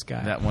 that famous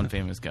guy. That one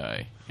famous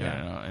guy.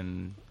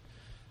 And.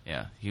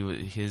 Yeah,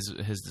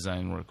 his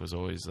design work was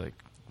always like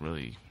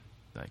really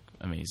like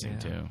amazing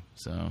too.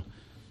 So,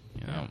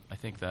 I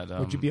think that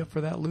would you be up for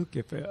that, Luke?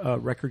 If a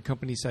record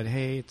company said,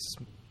 "Hey, it's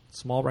a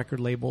small record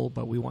label,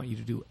 but we want you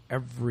to do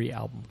every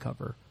album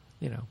cover."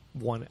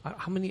 One.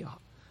 How many?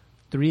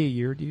 3 a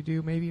year do you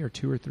do? Maybe, or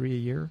 2 or 3 a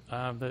year?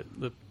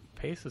 The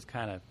pace has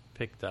kind of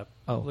picked up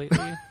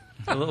lately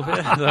a little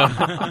bit.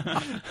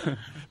 So.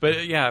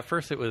 But yeah, at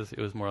first it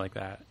was more like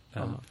that,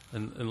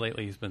 and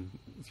lately he's been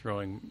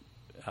throwing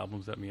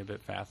albums at me a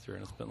bit faster,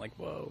 and it's been like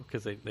whoa,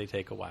 because they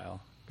take a while.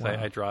 Because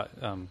I draw,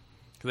 because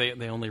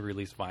they only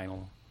release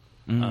vinyl,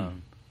 so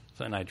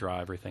and I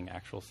draw everything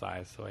actual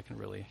size, so I can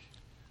really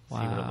see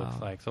what it looks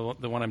like. So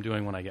the one I'm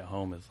doing when I get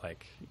home is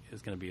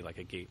going to be like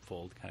a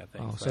gatefold kind of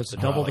thing. Oh, so so it's I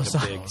have to double do, the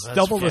like, a size. big-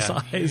 Double the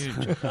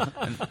Yeah,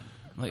 size.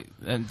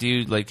 And do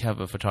you like have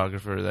a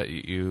photographer that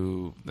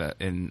you that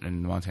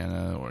in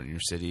Montana or in your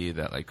city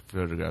that like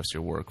photographs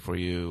your work for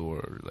you,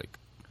 or like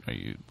are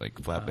you like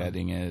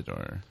flatbedding it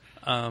or?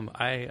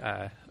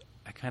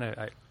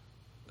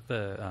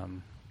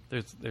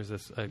 There's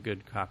this a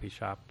good coffee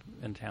shop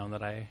in town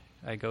that I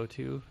go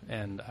to,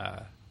 and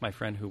my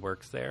friend who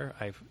works there,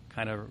 I've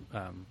kind of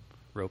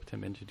roped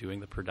him into doing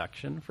the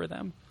production for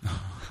them.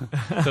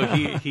 So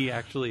he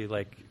actually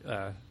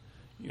the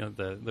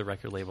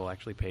record label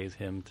actually pays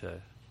him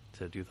to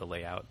do the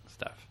layout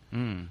stuff.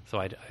 So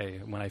I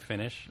when I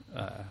finish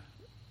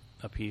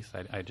a piece,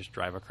 I just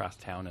drive across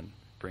town and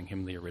bring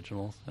him the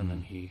originals, and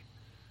then he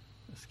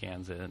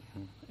scans it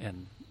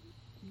and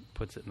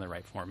puts it in the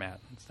right format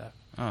and stuff.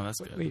 Oh, that's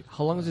good. Wait,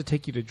 how long does it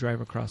take you to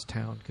drive across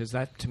town? Because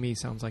that to me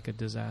sounds like a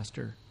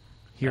disaster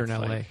here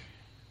That's in LA. it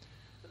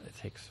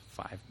takes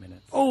 5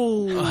 minutes.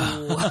 Oh,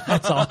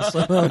 that's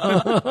awesome.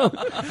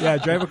 Yeah,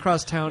 drive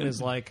across town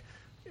is like,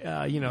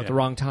 at the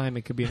wrong time,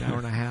 it could be an hour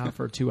and a half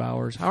or 2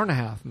 hours. Hour and a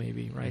half,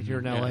 maybe, right? Here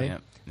in LA. Yeah.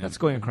 That's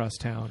going across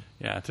town.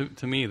 Yeah,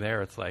 to me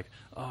there, it's like,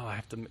 oh, I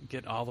have to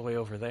get all the way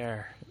over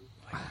there.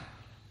 Like,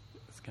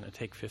 it's going to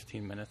take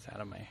 15 minutes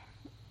out of my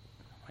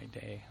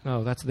day.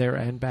 Oh, that's there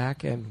and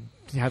back and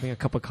having a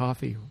cup of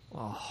coffee.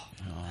 Oh,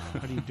 how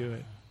do you do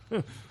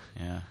it?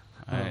 Yeah.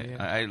 yeah.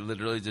 I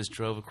literally just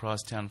drove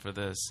across town for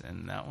this,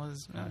 and that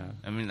was,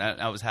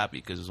 I was happy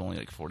because it was only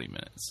like 40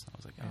 minutes. I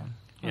was like,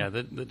 Yeah,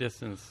 the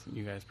distance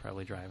you guys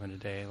probably drive in a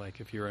day,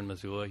 like if you were in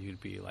Missoula, you'd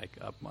be like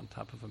up on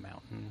top of a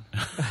mountain.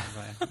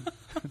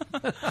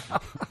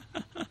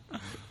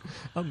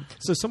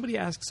 So somebody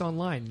asks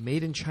online,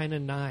 Made in China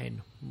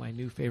 9, my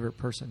new favorite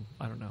person.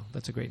 I don't know.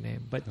 That's a great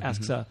name. But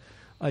asks, do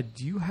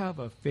you have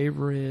a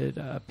favorite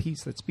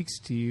piece that speaks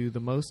to you the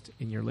most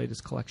in your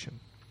latest collection?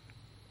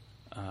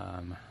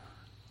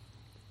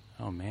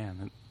 Oh,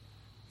 man.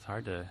 It's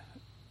hard to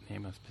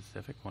name a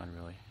specific one,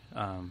 really.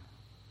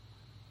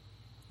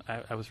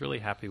 I was really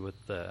happy with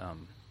the,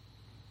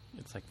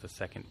 it's like the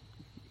second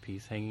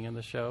piece hanging in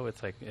the show.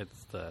 It's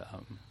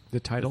The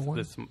title one?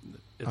 It's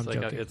I'm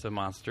like joking. it's a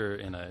monster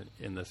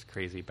in this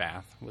crazy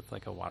bath with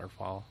like a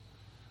waterfall.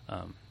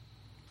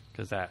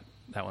 Because that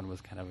one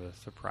was kind of a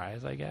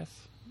surprise, I guess.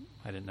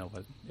 I didn't know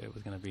what it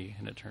was going to be,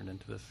 and it turned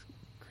into this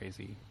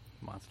crazy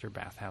monster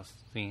bathhouse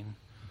scene.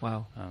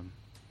 Wow.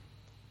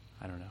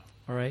 I don't know.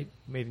 All right.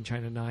 Made in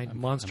China 9,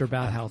 monster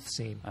bathhouse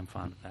scene. I'm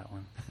fond of that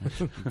one.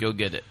 Go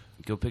get it.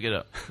 Go pick it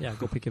up. Yeah,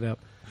 go pick it up.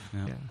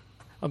 Yeah.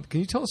 Can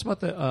you tell us about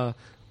the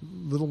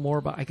little more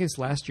about? I guess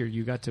last year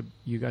you got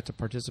to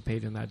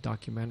participate in that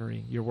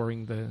documentary. You're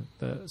wearing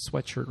the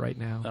sweatshirt right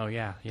now. Oh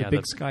yeah, The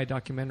Big Sky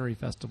Documentary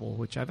Festival,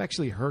 which I've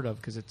actually heard of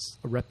because it's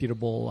a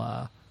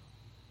reputable,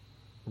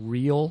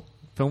 real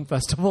film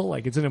festival.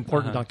 Like it's an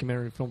important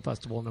documentary film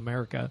festival in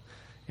America.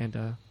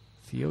 And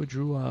Theo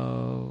drew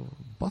a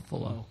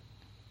buffalo.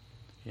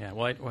 Yeah,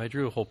 well, I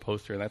drew a whole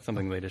poster. That's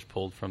something they just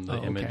pulled from the Oh,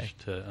 okay. image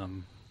to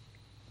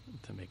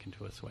make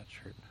into a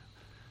sweatshirt.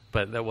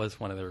 But that was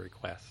one of their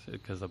requests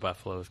because the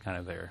buffalo is kind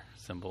of their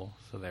symbol.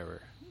 So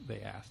they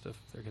asked if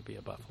there could be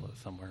a buffalo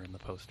somewhere in the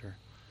poster.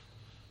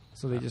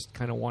 So they just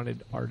kind of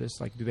wanted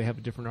artists. Like, do they have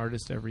a different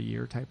artist every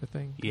year type of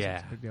thing? 'Cause Yeah.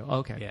 it's a big deal.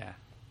 Okay. Yeah,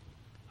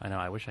 I know.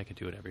 I wish I could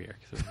do it every year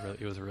because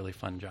it was a really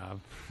fun job,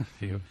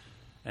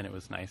 and it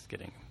was nice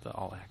getting the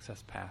all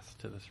access pass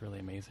to this really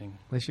amazing.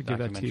 They should give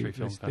that to you. documentary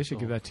film They should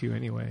give festival. that to you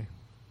anyway.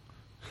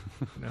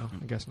 No,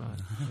 I guess not.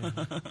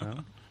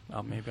 Yeah.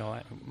 Well, maybe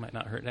it might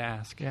not hurt to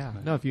ask. Yeah.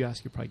 No, if you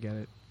ask, you probably get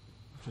it.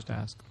 Just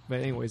ask.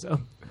 But anyways,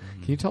 can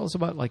you tell us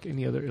about like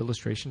any other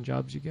illustration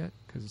jobs you get?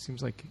 Because it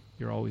seems like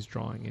you're always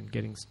drawing and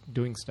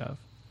doing stuff.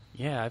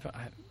 Yeah,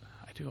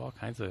 I do all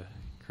kinds of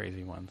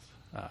crazy ones.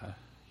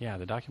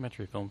 The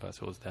documentary film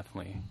festival is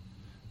definitely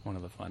one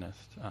of the funnest.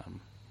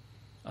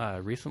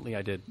 Recently,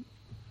 I did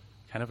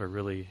kind of a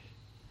really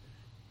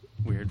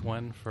weird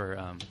one for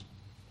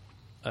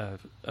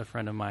a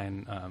friend of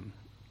mine.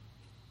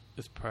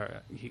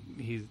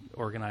 He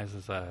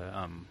organizes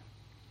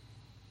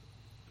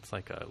it's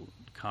like a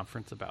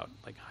conference about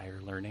like higher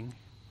learning.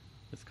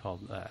 It's called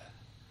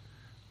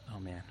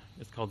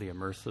it's called the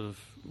Immersive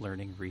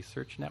Learning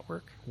Research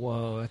Network.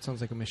 Whoa, that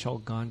sounds like a Michel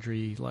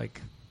Gondry,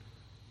 like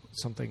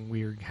something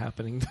weird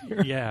happening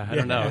there. Yeah, I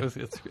don't know.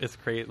 It's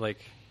great. Like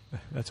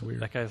that's weird.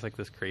 that guy's like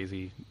this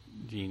crazy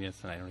genius,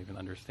 and I don't even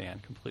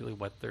understand completely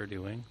what they're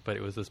doing. But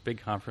it was this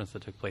big conference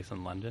that took place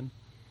in London,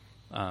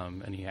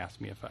 and he asked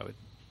me if I would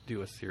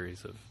do a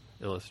series of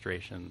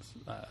illustrations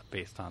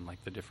based on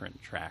like the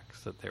different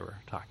tracks that they were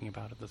talking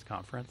about at this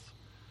conference.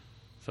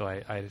 So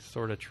I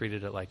sort of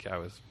treated it like I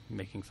was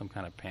making some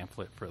kind of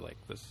pamphlet for like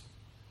this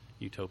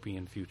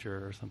utopian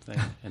future or something,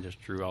 and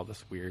just drew all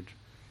this weird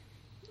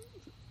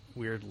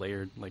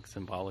layered like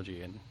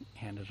symbology and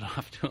handed it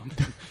off to him.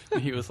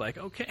 And he was like,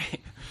 "Okay."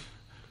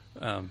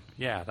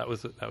 That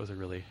was a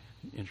really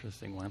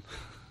interesting one.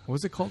 What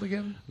was it called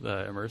again?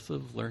 The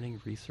Immersive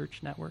Learning Research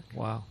Network.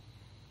 Wow.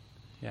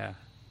 Yeah.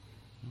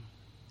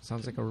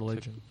 Sounds like a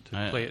religion.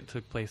 It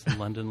took place in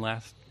London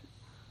last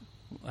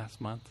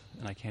month,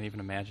 and I can't even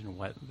imagine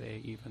what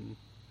they even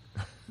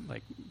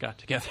like got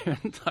together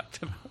and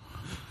talked about.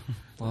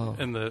 Wow.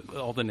 And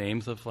all the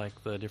names of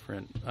like the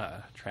different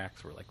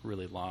tracks were like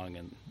really long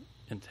and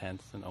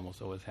intense, and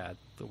almost always had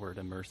the word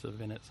immersive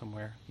in it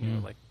somewhere. You know,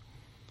 like,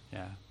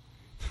 yeah.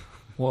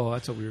 Whoa,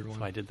 that's a weird one.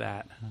 So I did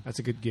that. That's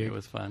a good gig. It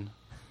was fun.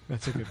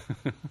 That's a good.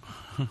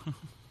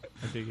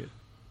 I dig it.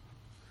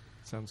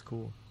 Sounds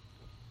cool.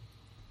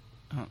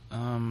 Let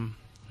me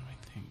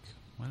think.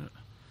 What?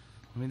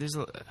 I mean, there's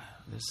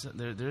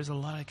a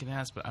lot I can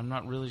ask, but I'm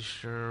not really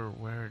sure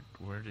where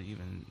to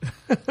even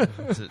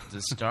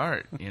to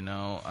start. You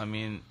know, I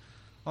mean,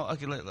 well,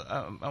 okay.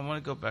 I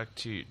want to go back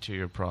to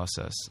your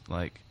process,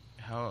 like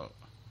how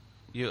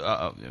you.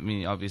 I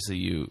mean, obviously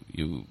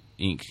you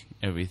ink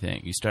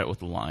everything. You start with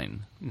the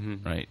line,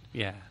 right?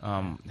 Yeah.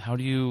 How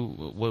do you?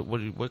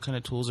 What kind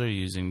of tools are you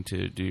using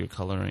to do your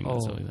coloring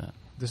and stuff like that?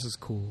 This is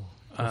cool.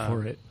 Go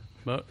for it.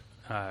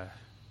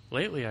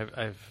 Lately,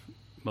 I've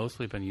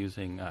mostly been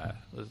using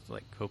those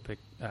like Copic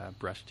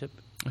brush tip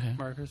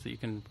markers that you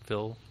can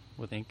fill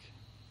with ink.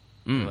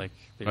 They're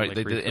Right,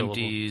 like the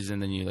empties,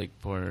 and then you like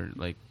pour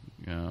like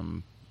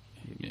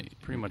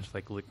pretty much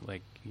like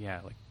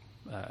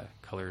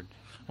colored.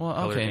 Well,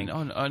 colored okay. ink.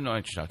 I know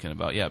what you're talking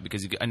about. Yeah,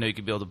 because I know you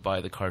could be able to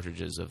buy the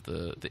cartridges of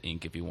the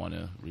ink if you want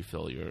to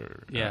refill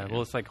your. Yeah,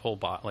 well, it's like whole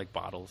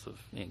bottles of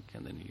ink,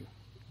 and then you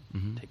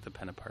take the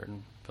pen apart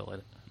and fill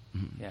it.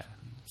 Yeah.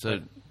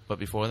 So, but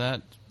before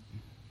that,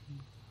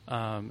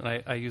 and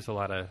I use a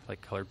lot of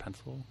like colored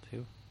pencil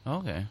too.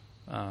 Okay.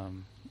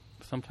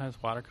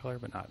 Sometimes watercolor,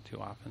 but not too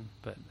often.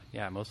 But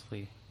yeah,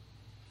 mostly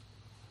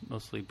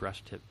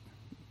brush tip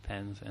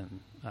pens and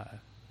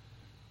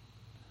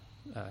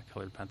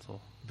colored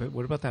pencil. But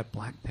what about that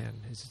black pen?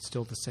 Is it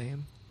still the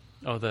same?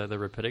 Oh, the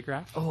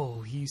Rapidograph.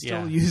 Oh, he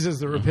still uses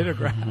the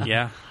Rapidograph.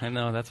 Yeah, I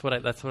know. That's what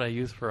I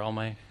use for all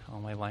my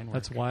line work.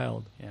 That's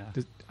wild. Yeah.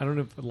 I don't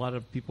know if a lot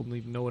of people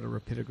even know what a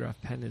Rapidograph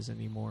pen is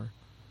anymore.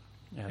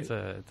 Yeah, it's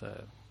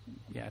a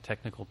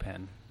technical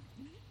pen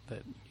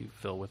that you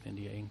fill with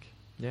India ink.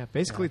 Yeah,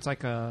 basically it's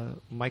like a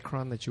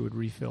Micron that you would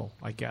refill,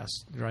 I guess,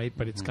 right?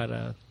 But it's got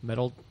a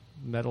metal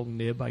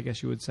nib, I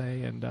guess you would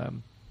say.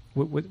 And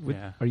what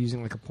are you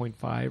using, like a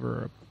 0.5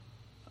 or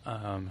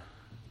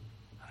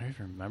I don't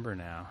even remember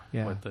now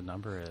what the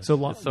number is. So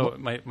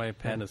my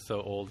pen is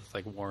so old, it's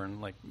like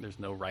worn, like there's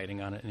no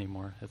writing on it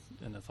anymore,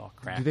 and it's all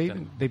cracked.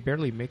 They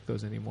barely make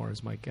those anymore,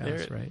 is my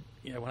guess, right?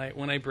 Yeah,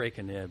 when I break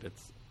a nib,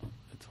 it's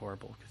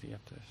horrible because you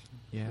have to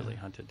really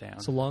hunt it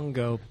down. So long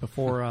ago,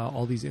 before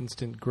all these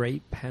instant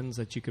great pens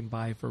that you can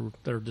buy for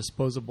their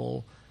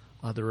disposable,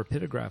 the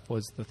Rapidograph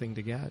was the thing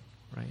to get,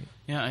 right?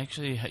 Yeah, I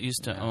actually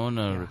used to own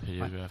a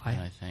Rapidograph pen,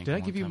 I think. Did I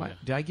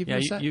give you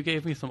a set? You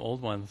gave me some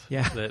old ones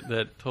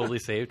that totally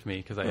saved me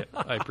because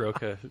I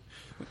broke a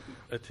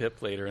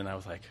tip later, and I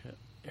was like,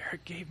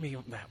 Eric gave me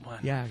that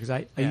one. Yeah, because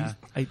I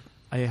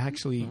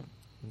actually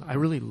I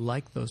really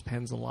like those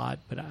pens a lot,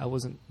 but I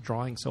wasn't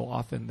drawing so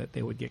often that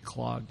they would get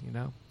clogged, you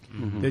know?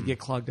 They'd get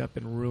clogged up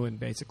and ruined,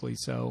 basically,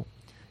 so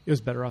it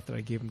was better off that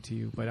I gave them to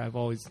you. But I've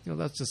always,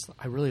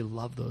 I really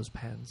love those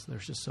pens. They're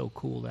just so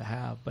cool to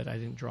have, but I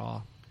don't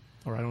draw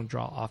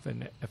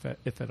often,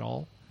 if at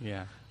all.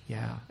 Yeah.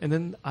 Yeah. And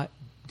then,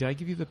 did I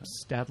give you the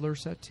Stadler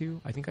set,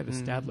 too? I think I had a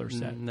Stadler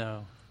set.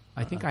 No.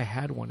 I think I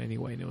had one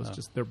anyway, and it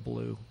was they're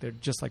blue. They're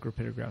just like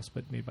Rapidographs,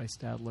 but made by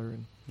Stadler.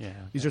 And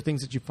these are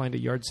things that you find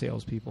at yard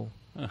sales, people.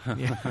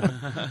 Yeah.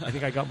 I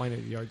think I got mine at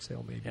a yard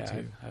sale, maybe,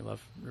 too. I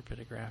love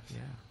Rapidographs.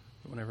 Yeah.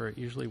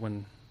 Usually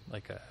when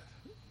like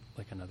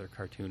another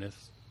cartoonist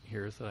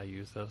hears that I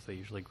use those, they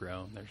usually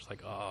groan. They're just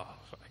like, oh.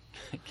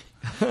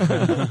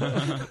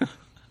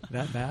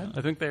 That bad?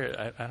 I think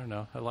I don't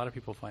know. A lot of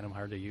people find them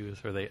hard to use,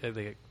 or they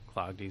get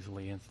clogged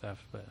easily and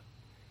stuff. But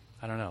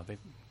I don't know.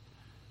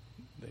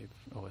 They've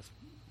always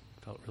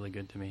felt really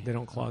good to me. They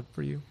don't clog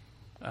for you?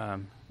 I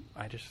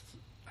just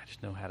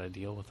know how to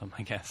deal with them,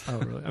 I guess. Oh,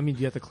 really? I mean, do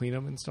you have to clean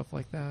them and stuff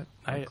like that?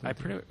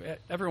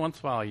 Every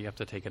once in a while you have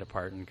to take it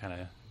apart and kind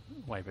of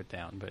wipe it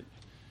down. But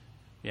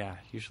yeah,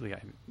 usually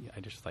I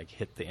just like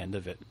hit the end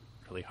of it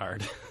really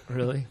hard.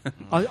 Really?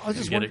 I was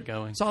just get it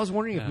going. So I was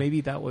wondering if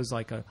maybe that was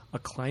like a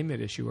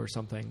climate issue or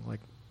something. Like,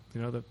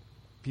 the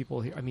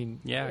people here. I mean,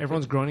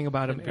 everyone's groaning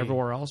about them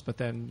everywhere else, but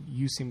then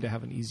you seem to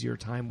have an easier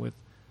time with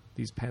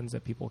these pens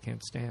that people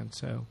can't stand.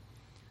 So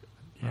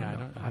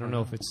I don't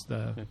know if it's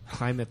the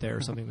climate there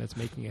or something that's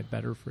making it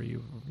better for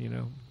you.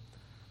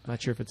 I'm not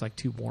sure if it's like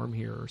too warm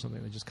here or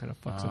something that just kind of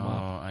fucks them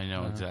up. Oh, I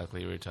know exactly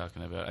what you're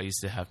talking about. I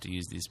used to have to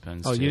use these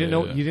pens. Oh, too. you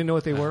didn't know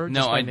what they were?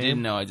 No, I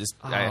didn't know.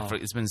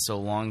 It's been so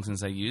long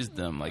since I used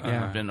them. Like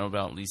it's been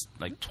about at least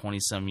like 20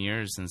 some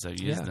years since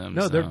I've used them.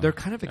 No, they're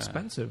kind of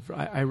expensive.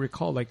 I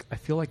recall, like, I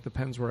feel like the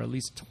pens were at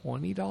least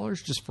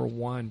 $20 just for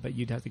one, but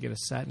you'd have to get a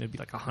set and it'd be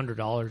like $100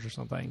 or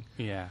something.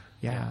 Yeah.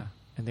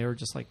 And they were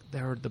just like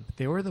they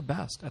were the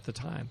best at the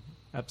time.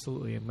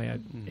 Absolutely. And they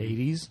had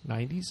 80s,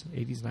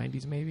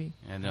 90s maybe.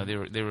 Yeah, no,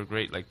 they were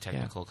great, like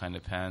technical kind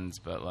of pens,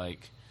 but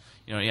like,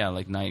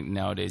 like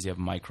nowadays you have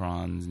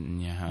microns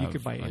and you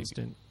could buy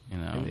instant.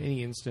 And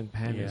any instant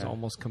pen is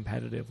almost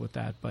competitive with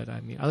that. But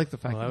I mean, I like the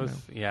fact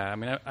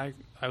that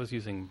I was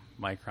using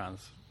microns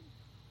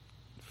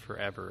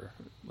forever,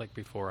 like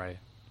before I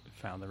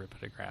found the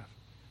Rapidograph,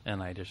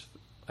 and I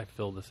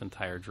filled this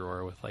entire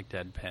drawer with like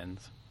dead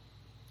pens.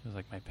 It was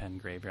like my pen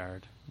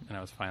graveyard, and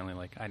I was finally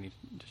like, I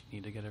just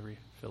need to get a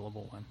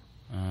refillable one.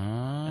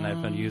 And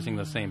I've been using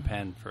the same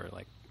pen for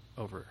like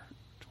over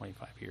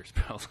 25 years,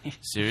 probably.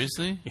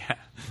 Seriously? Yeah.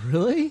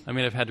 Really? I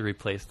mean, I've had to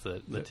replace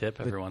the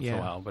tip every once in a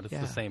while, but it's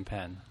the same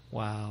pen.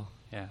 Wow.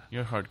 Yeah.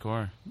 You're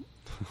hardcore.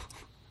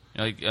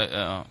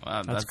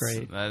 That's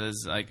great. That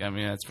is like, I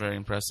mean, that's very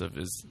impressive.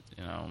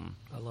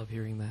 I love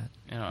hearing that.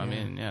 I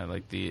mean,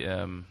 like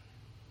the.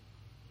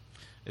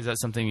 Is that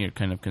something you're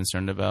kind of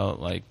concerned about,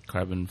 like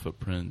carbon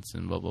footprints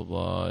and blah blah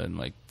blah, and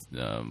like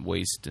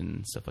waste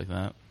and stuff like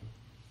that?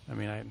 I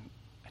mean, I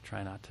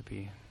try not to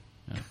be.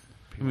 Yeah.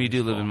 I mean, you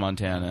do live in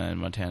Montana, and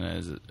Montana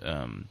is,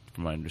 from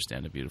what I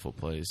understand, a beautiful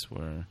place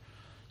where,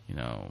 with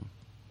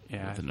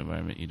an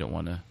environment you don't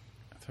want to.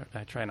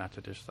 I try not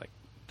to just like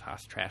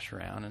toss trash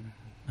around and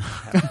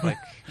have like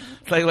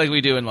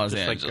we do in Los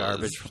Angeles, like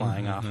garbage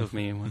flying off of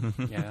me.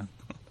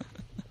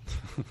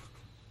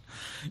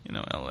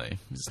 LA.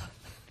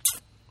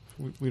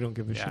 We don't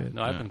give a shit.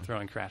 No, I've been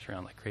throwing trash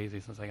around like crazy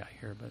since I got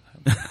here, but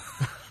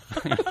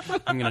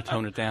I'm going to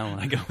tone it down when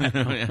I go.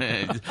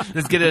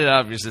 Let's get it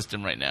out of your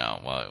system right now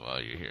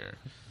while you're here.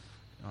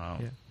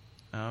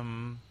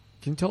 Can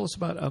you tell us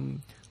about?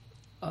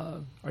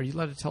 Are you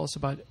allowed to tell us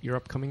about your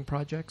upcoming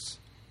projects?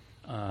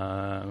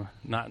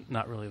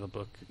 Not really the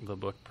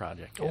book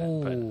project yet.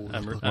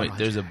 Wait,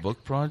 there's a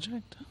book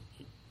project?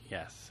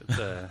 Yes, it's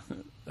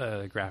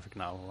a graphic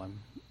novel. I'm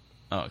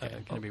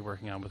going to be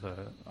working on with an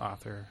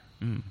author,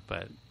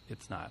 but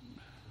it's not.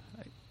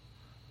 I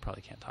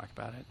probably can't talk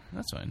about it.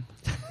 That's fine.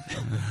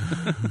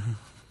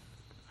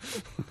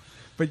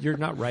 But you're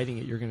not writing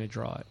it; you're going to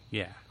draw it.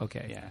 Yeah.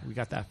 Okay. Yeah. We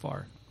got that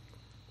far.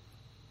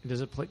 Does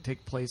it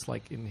take place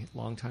like in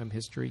long time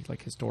history,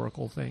 like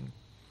historical thing?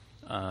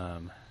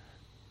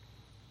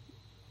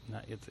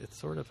 It's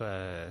sort of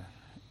a.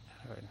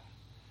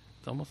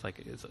 It's almost like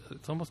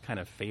it's almost kind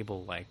of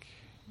fable like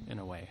in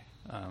a way,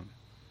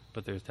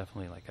 but there's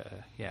definitely like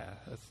a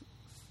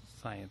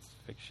science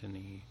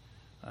fiction-y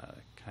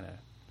kind of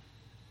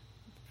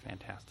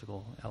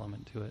fantastical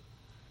element to it.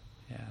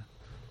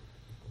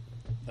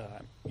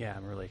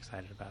 I'm really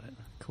excited about it.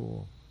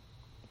 Cool.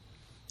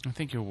 I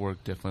think your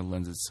work definitely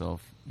lends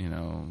itself,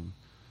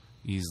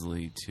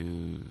 easily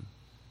to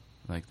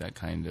like that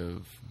kind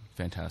of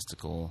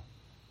fantastical,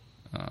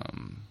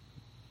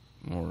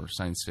 more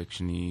science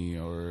fiction-y,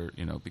 or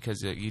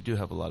because you do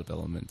have a lot of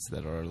elements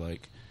that are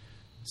like,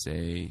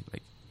 say,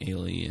 like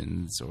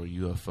aliens or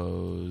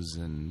UFOs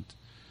and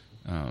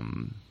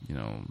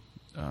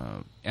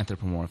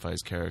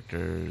anthropomorphized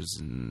characters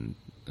and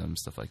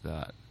stuff like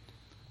that.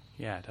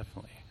 Yeah,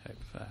 definitely.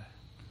 I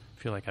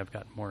feel like I've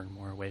gotten more and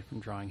more away from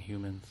drawing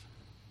humans,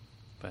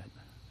 but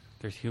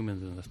there's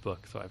humans in this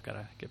book, so I've got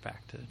to get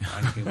back to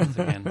drawing humans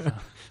again.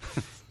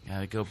 So.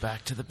 Gotta go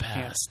back to the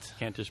past.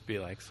 Can't just be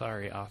like,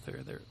 sorry, author,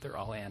 they're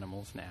all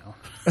animals now.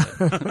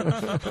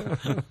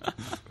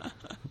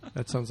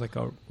 That sounds like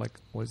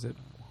what is it,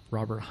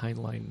 Robert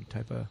Heinlein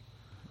type of,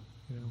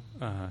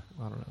 I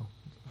don't know.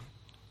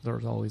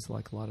 There's always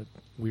like a lot of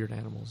weird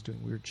animals doing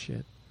weird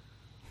shit.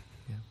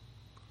 Yeah.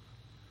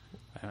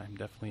 I'm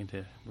definitely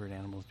into weird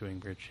animals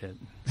doing weird shit.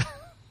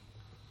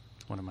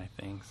 It's one of my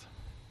things.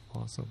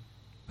 Awesome.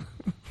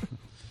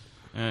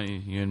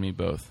 You and me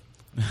both.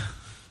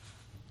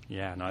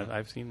 Yeah, no,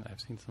 I've seen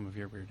some of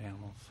your weird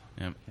animals.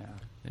 Yep. Yeah,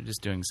 they're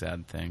just doing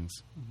sad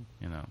things,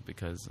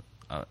 because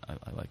I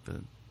like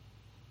the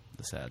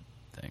sad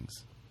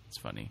things. It's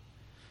funny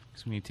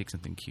because when you take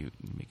something cute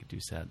and you make it do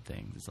sad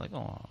things, it's like,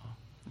 aw.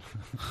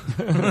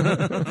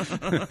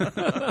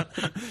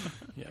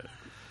 Yeah.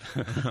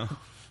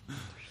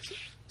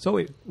 So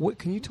wait, what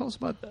can you tell us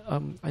about?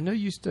 I know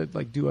you used to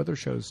like do other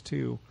shows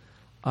too,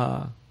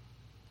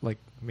 like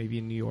maybe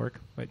in New York,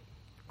 but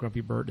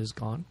Grumpy Bird is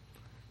gone.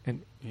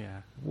 And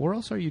yeah, where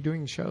else are you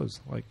doing shows?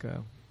 Like,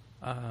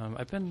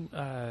 I've been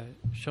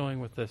showing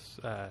with this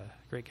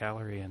great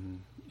gallery in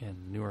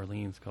New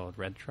Orleans called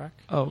Red Truck.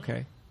 Oh,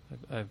 okay.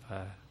 I've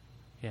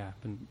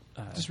been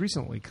just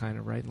recently, kind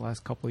of, right? In the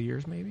last couple of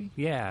years, maybe.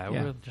 Yeah,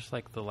 we're just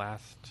like the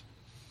last,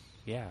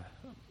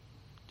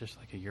 just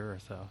like a year or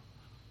so.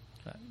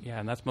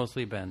 And that's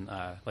mostly been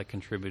like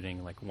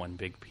contributing like one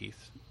big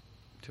piece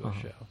to a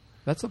show.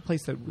 That's a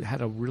place that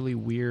had a really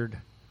weird,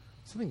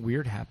 something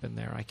weird happened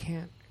there. I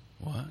can't.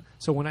 What?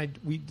 So when I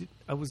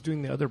was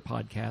doing the other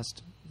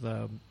podcast,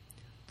 the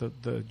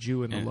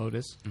Jew and the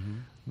Lotus,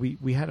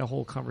 we had a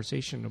whole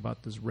conversation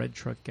about this Red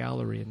Truck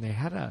Gallery, and they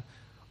had a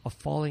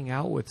falling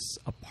out with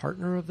a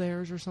partner of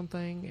theirs or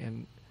something,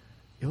 and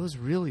it was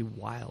really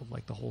wild,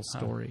 like the whole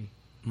story.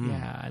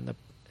 Yeah, and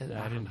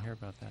I didn't hear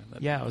about that.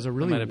 It was a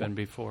really might have been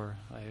before.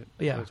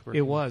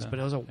 It was, but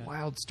it was a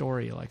wild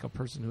story, like a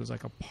person who was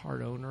like a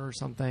part owner or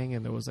something,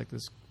 and there was like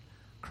this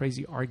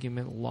crazy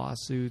argument,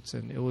 lawsuits,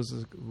 and it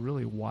was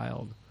really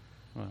wild.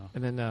 Wow.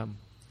 And then I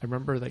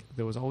remember like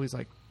there was always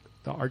like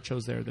the art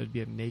shows there. There'd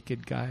be a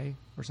naked guy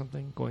or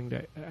something going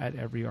to at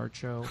every art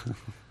show,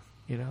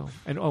 you know.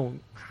 And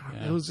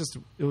Yeah. it was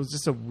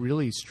just a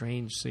really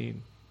strange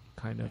scene,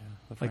 kind of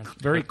like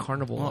French very Quarter.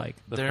 carnival like.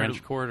 The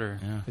French Quarter.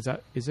 Yeah.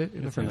 Is it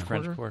in It's the in French the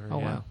French Quarter. Oh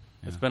yeah. wow.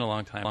 It's been a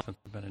long time since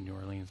I've been in New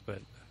Orleans, but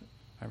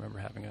I remember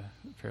having a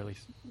fairly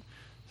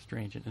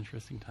strange and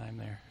interesting time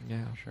there.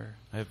 Yeah. For sure.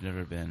 I've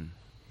never been.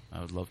 I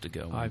would love to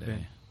go one I've day.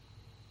 been.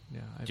 Yeah.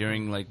 I've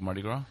During been- like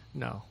Mardi Gras?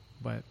 no,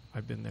 but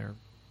I've been there.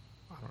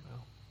 I don't know.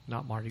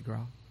 Not Mardi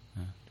Gras.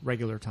 Yeah.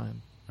 Regular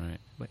time, Right.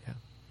 but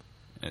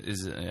yeah.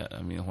 Is it,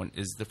 I mean,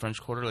 is the French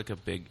Quarter like a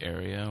big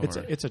area? It's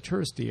or? a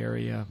touristy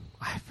area.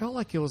 I felt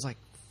like it was like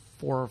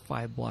 4 or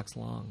 5 blocks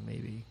long,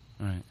 maybe.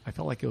 Right. I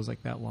felt like it was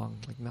like that long,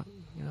 like not.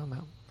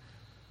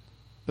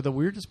 But the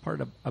weirdest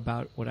part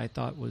about what I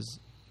thought was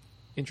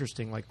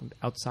interesting, like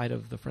outside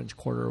of the French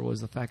Quarter, was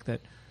the fact that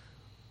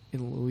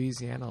in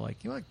Louisiana, like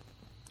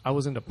I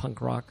was into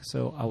punk rock,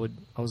 so I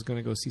was going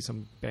to go see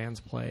some bands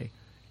play,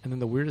 and then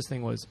the weirdest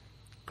thing was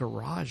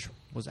garage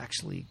was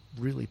actually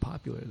really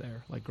popular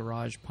there, like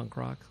garage punk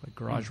rock, like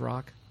garage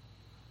rock.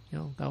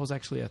 That was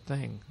actually a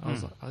thing.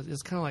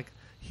 It's kind of like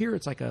here.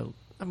 It's like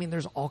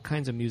there's all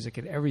kinds of music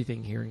and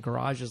everything here, and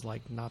garage is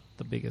like not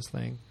the biggest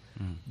thing.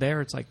 There,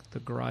 it's like the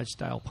garage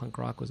style punk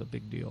rock was a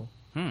big deal.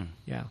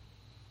 Yeah.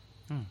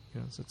 So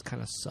it's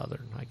kind of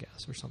southern, I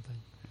guess, or something.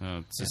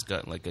 It's just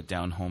got like a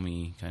down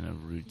homey kind of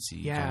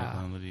rootsy kind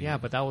of melody. Yeah,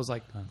 but that was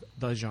like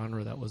the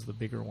genre that was the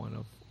bigger one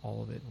of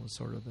all of it. Was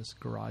sort of this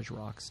garage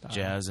rock style.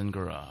 Jazz and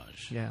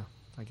garage. Yeah,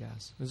 I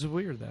guess. It was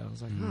weird though. I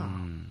was like,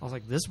 I was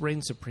like, this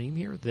reigns supreme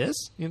here? This,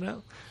 Yeah,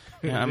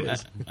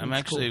 I'm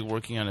actually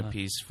working on a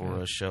piece for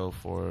a show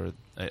for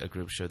a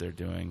group show they're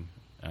doing,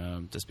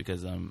 just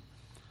because I'm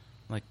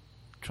like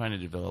trying to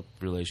develop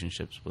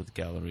relationships with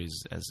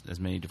galleries, as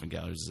many different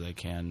galleries as I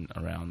can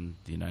around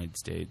the United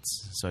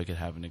States, so I could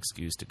have an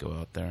excuse to go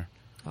out there.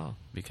 Oh,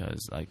 because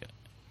like,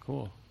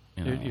 Cool.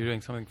 you You're know,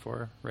 doing something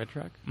for Red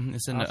Truck?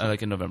 it's Awesome.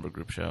 like a November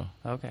group show.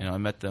 Okay. I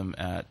met them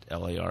at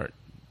LA Art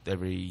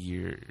every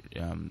year.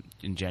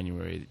 In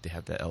January, they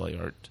have that LA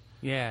Art.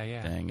 Yeah.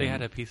 Thing, They and-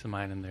 had a piece of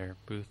mine in their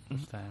booth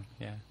this time.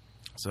 Yeah.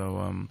 So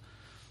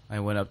I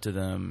went up to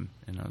them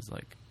and I was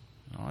like,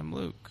 I'm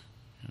Luke.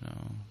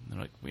 And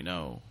they're like, we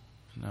know.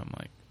 And I'm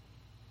like,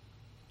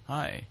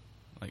 hi.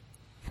 Like,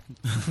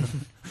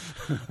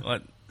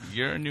 what?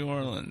 You're in New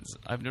Orleans.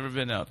 I've never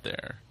been out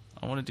there.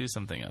 I want to do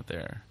something out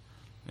there.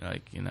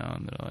 And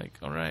they're like,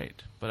 all right.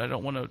 But I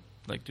don't want to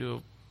like do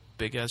a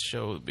big ass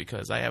show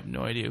because I have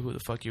no idea who the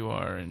fuck you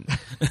are. And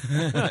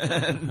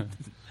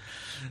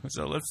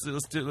so let's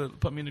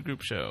put me in a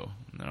group show.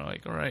 And they're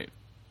like, all right.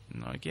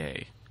 And I'm like,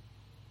 yay.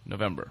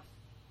 November.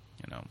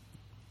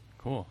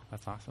 Cool.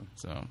 That's awesome.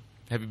 So,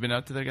 have you been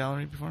out to their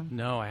gallery before?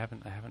 No, I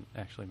haven't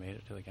actually made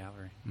it to the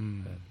gallery.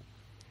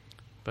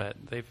 But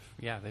they've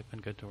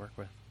been good to work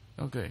with.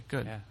 Okay,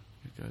 good. Yeah.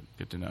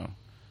 Good to know.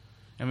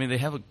 I mean, they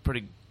have a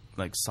pretty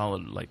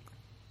solid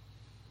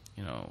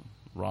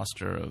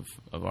roster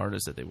of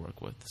artists that they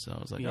work with. So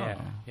I was like,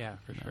 yeah,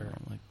 for sure.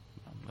 I'm like,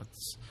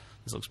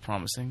 this looks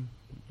promising,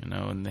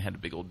 And they had a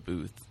big old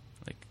booth,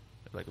 like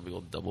a big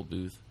old double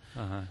booth,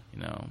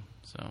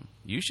 So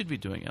you should be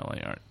doing LA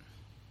Art.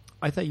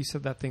 I thought you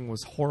said that thing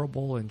was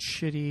horrible and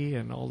shitty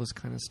and all this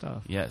kind of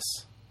stuff. Yes.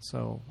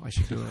 So I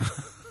should do it.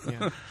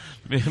 Yeah.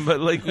 But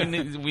like we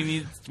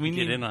need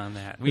Get in on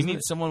that. We need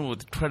someone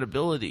with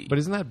credibility. But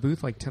isn't that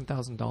booth like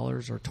 $10,000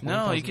 or $20,000?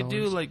 No, you could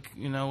do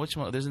which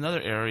one? There's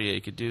another area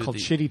you could do called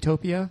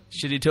Shittytopia.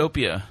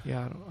 Shittytopia.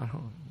 Yeah, I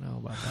don't know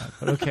about that,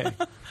 but okay.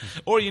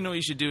 Or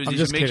you should do is I'm you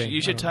just should make kidding.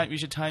 you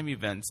should time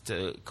events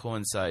to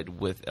coincide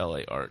with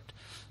LA Art.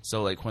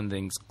 So like when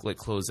things like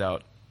close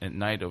out at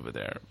night over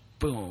there,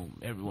 boom,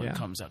 everyone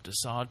comes out to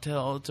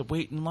Sawtell to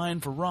wait in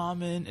line for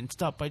ramen and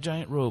stop by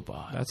Giant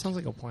Robot. That sounds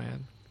like a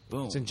plan.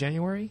 Boom. It's in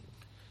January?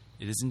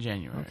 It is in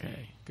January.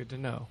 Okay, good to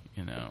know.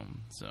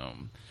 So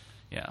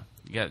yeah,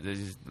 you got to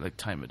just like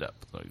time it up.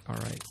 Like, all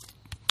right.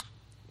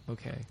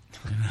 Okay.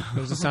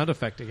 There was a sound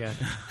effect again.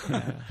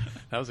 Yeah.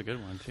 That was a good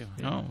one too.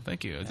 Yeah. Oh,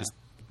 thank you. It's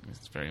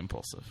very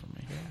impulsive for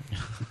me.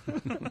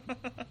 Yeah.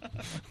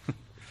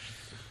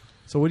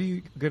 So what are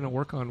you going to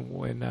work on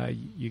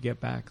when you get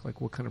back? Like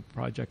what kind of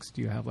projects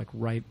do you have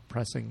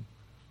pressing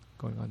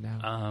going on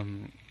now?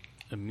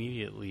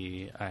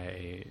 Immediately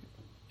I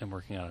am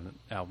working on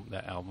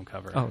that album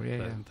cover. Oh,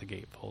 yeah, the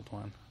gatefold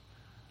one.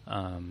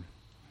 And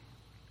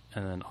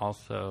then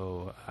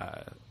also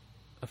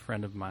a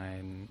friend of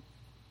mine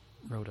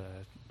wrote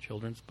a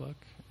children's book,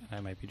 and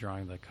I might be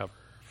drawing the cover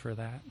for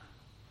that.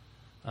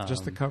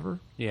 Just the cover?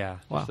 Yeah,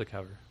 wow. Just the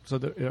cover. So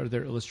are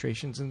there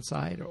illustrations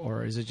inside,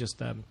 or is it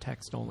just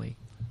text only?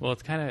 Well,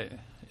 it's kind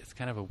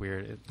of a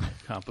weird,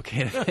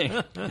 complicated thing.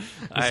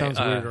 It sounds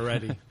weird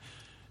already.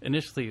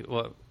 Initially,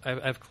 well,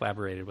 I've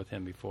collaborated with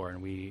him before,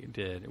 and we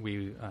did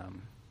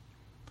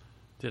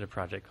a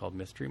project called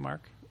Mystery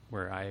Mark,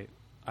 where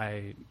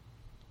I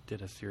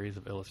did a series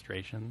of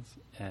illustrations,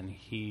 and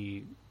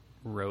he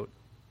wrote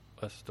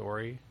a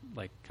story,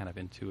 like kind of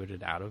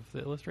intuited out of the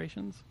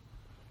illustrations.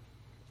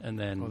 And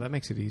then, that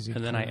makes it easy.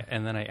 And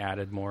then I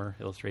added more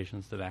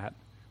illustrations to that.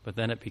 But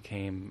then it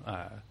became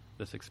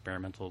this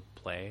experimental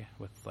play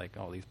with like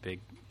all these big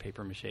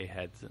paper mache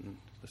heads and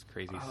this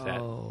crazy set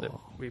that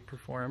we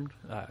performed.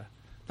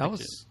 That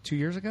was 2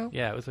 years ago?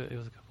 Yeah, it was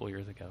a couple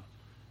years ago.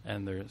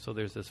 And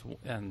there's this,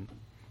 and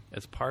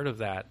as part of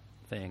that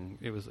thing,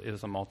 it was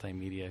a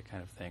multimedia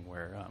kind of thing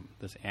where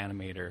this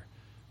animator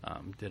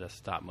did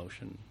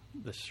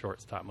this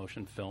short stop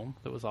motion film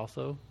that was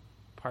also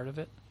part of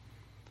it.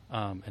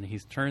 And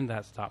he's turned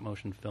that stop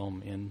motion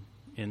film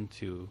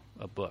into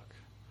a book.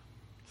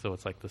 So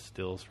it's like the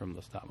stills from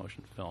the stop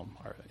motion film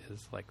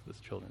is like this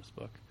children's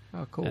book.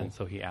 Oh, cool. And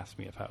so he asked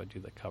me if I would do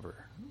the cover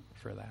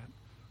for that.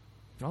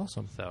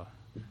 Awesome. So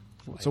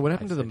what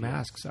happened to the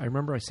masks? I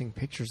remember I seeing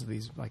pictures of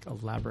these like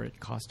elaborate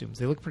costumes.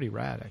 They look pretty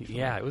rad, actually.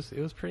 Yeah, it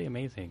was pretty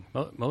amazing.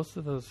 Most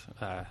of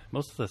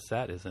the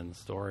set is in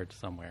storage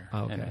somewhere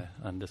in an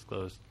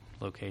undisclosed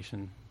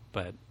location.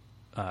 But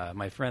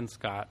my friend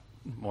Scott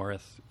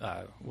Morris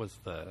was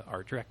the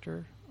art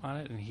director on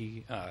it, and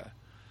he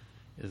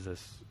is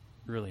this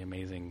really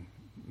amazing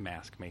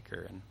mask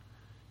maker. And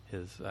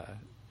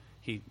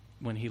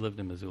when he lived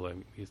in Missoula,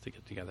 we used to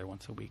get together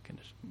once a week and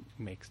just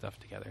make stuff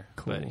together.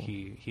 Cool. But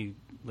he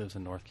lives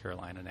in North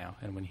Carolina now,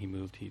 and when he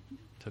moved, he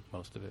took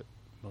most of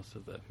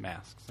the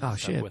masks and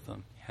stuff with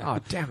him. Yeah. Oh,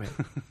 damn it.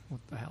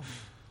 What the hell?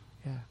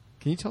 Yeah.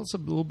 Can you tell us a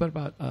little bit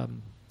about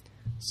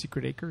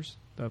Secret Acres,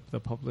 the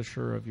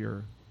publisher of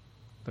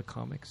the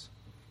comics?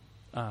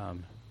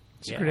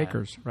 Secret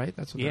Acres, right?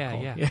 That's what they're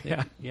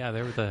called. Yeah.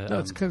 They were the. No,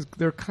 it's because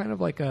they're kind of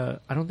like I'm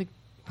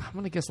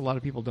going to guess a lot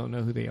of people don't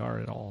know who they are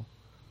at all,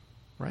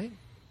 right?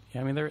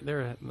 Yeah, I mean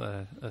they're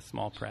a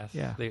small press.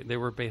 Yeah. They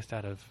were based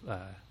out of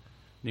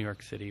New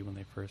York City when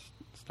they first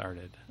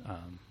started,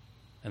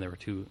 and there were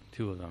two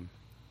of them.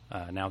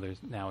 Now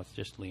it's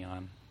just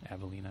Leon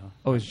Avellino.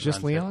 Oh, it's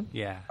just Leon?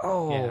 Yeah.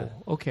 Oh, yeah.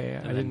 Okay.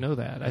 I didn't know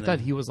that. I thought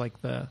he was like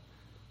a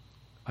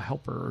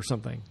helper or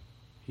something.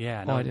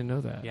 Yeah. No, I didn't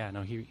know that. Yeah.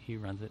 No, he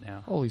runs it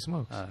now. Holy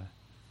smokes.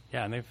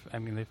 Yeah,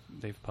 and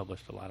they've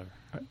published a lot of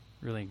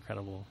really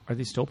incredible. Are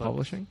they still books.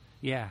 publishing?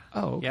 Yeah.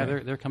 Oh, okay. Yeah,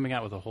 they're coming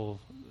out with a whole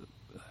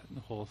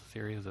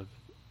series of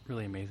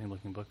really amazing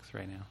looking books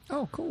right now.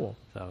 Oh, cool.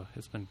 So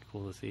it's been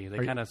cool to see.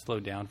 They kind of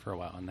slowed down for a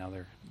while, and now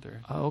they're.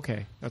 Oh,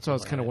 okay. That's what I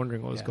was kind of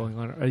wondering what was going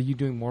on. Are you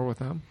doing more with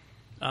them?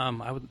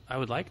 I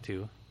would like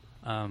to.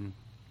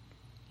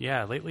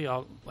 Yeah, lately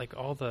all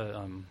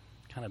the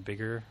kind of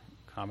bigger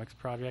comics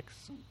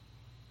projects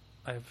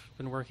I've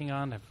been working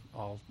on have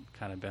all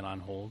kind of been on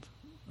hold.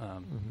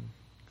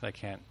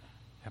 Because I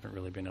haven't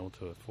really been able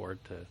to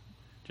afford to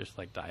just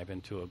like dive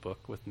into a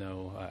book with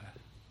no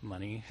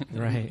money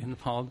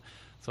involved.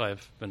 So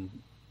I've been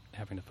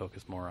having to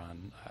focus more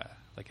on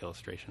like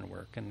illustration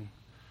work and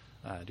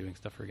doing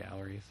stuff for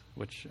galleries,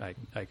 which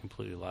I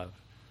completely love.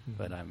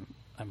 But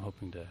I'm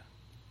hoping to,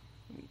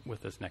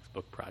 with this next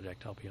book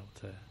project, I'll be able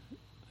to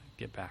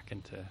get back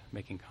into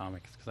making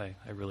comics because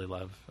I really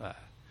love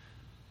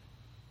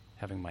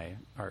having my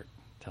art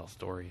tell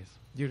stories.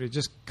 Dude, it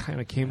just kind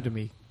of came to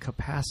me.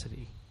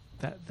 Capacity.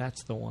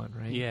 That's the one,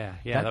 right? Yeah.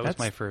 That was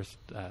my first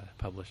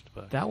published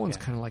book. That one's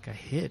kind of like a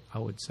hit, I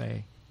would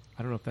say.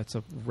 I don't know if that's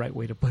a right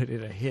way to put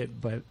it, a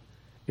hit, but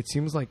it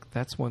seems like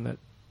that's one that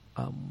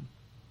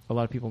a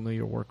lot of people know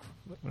your work,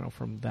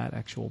 from that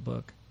actual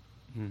book.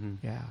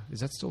 Yeah. Is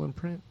that still in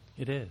print?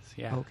 It is.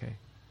 Yeah. Okay.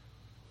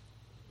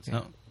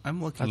 So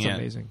I'm looking at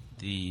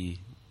the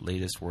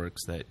latest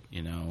works that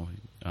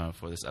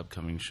for this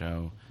upcoming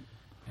show.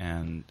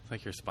 And it's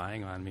like you're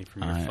spying on me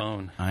from your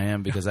phone. I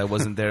am, because I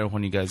wasn't there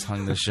when you guys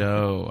hung the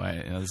show.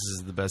 This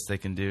is the best I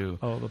can do.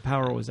 Oh, the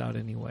power was out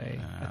anyway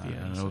at the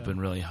end. It would have been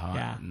really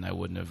hot, and I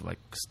wouldn't have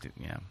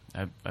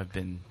I've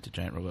been to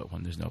Giant Robot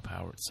when there's no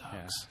power. It sucks.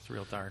 Yeah, it's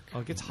real dark. Oh,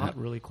 it gets hot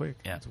really quick.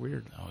 Yeah, it's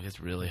weird. Oh, it gets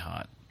really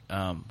hot.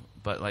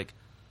 But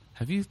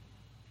have you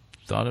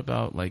thought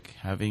about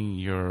having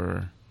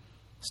your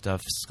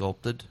stuff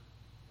sculpted,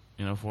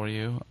 for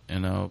you,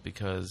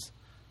 because.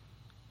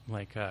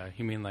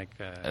 You mean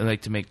I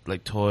like to make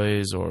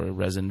toys or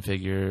resin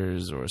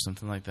figures or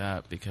something like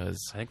that, because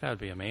I think that would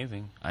be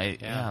amazing.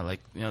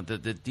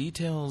 The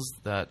details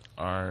that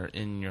are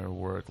in your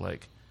work,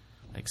 like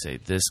say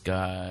this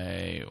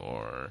guy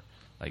or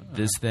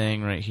this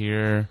thing right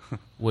here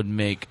would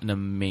make an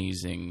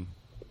amazing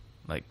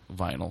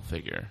vinyl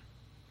figure,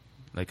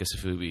 like a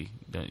Sofubi.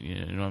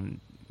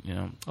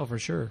 Oh, for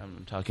sure.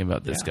 I'm talking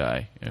about this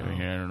guy over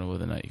here. I don't know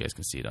whether or not you guys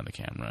can see it on the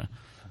camera.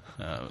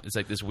 It's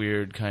this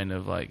weird kind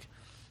of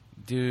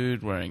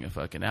dude wearing a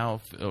fucking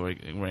outfit, or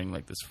wearing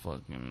this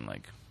fucking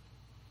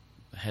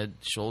head,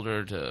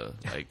 shoulder to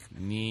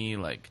knee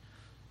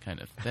kind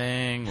of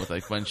thing, with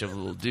a bunch of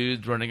little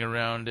dudes running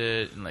around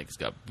it, and he's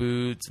got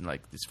boots and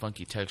these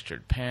funky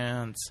textured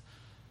pants,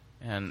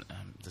 and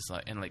just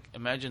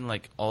imagine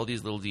all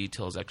these little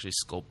details actually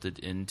sculpted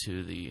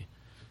into the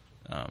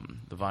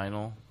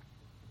vinyl.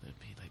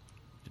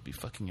 It'd be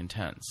fucking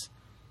intense.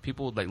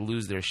 People would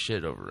lose their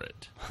shit over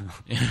it.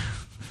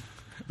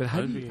 But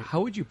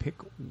how would you pick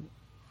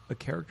a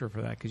character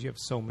for that? Because you have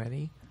so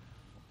many.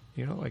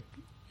 You know, like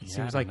it Yeah,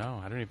 seems I like don't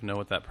know. I don't even know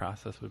what that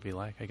process would be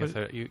like. I guess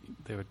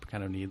they would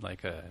kind of need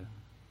like a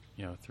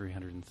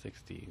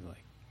 360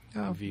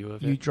 like view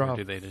of it. You draw or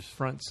do they just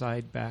front,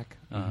 side, back.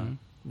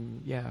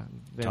 Yeah,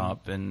 then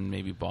Top and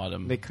maybe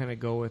bottom. they kind of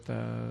go with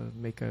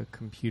make a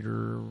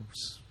computer.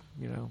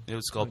 You know, They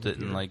would sculpt it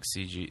in like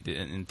CG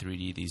in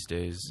 3D these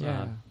days.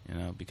 Yeah. You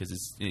know, because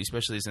it's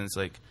especially since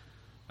like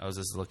I was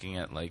just looking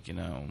at like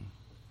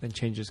then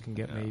changes can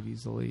get made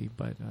easily.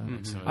 But some I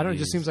don't know. of It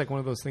just these- seems like one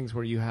of those things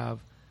where you have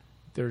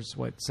there's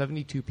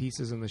 72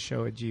 pieces in the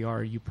show at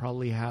GR. You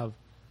probably have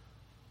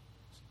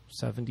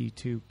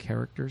 72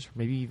 characters,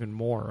 maybe even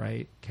more,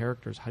 right?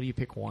 Characters. How do you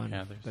pick one?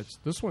 Yeah,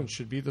 This one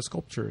should be the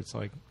sculpture. It's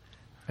like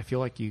I feel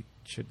like you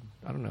should.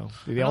 I don't know.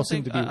 They I all don't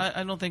seem think- to be.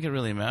 I don't think it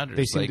really matters.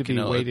 They seem Like, to be you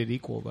know, weighted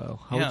equal, though.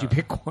 How would yeah. you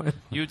pick one?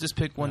 You would just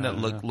pick one that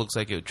Yeah. looks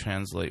like it would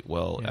translate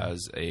well Yeah.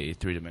 as a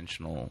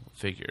 3-dimensional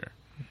figure,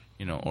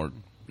 or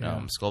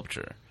Yeah.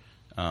 sculpture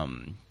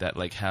that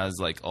like has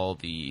like all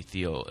the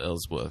Theo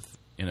Ellsworth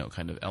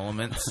kind of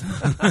elements.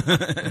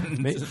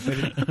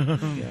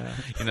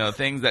 Yeah.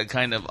 Things that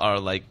kind of are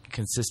like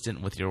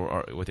consistent with your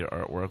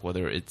artwork,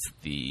 whether it's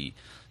the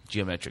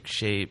geometric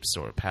shapes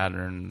or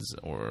patterns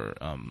or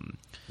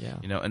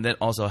and then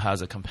also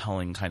has a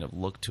compelling kind of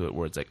look to it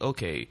where it's like,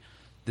 okay,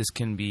 this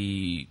can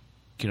be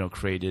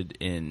created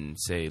in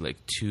say like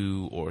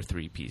 2 or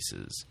 3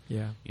 pieces.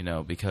 Yeah.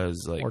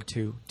 Because like Or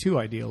two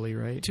ideally,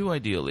 right? 2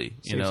 ideally,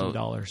 Save some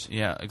dollars.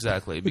 Yeah,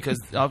 exactly. Because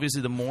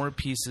obviously the more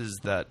pieces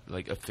that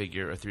like a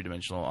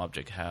 3-dimensional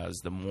object has,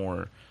 the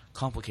more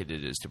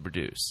complicated it is to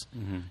produce.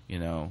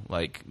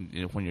 Like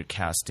when you're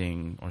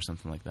casting or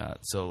something like that.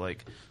 So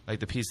like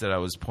the piece that I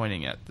was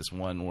pointing at, this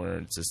one where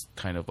it's just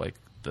kind of like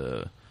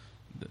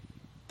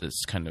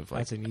this kind of like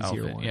That's an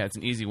easier outfit. one. Yeah, it's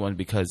an easy one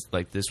because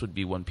like this would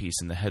be one piece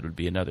and the head would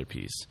be another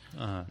piece.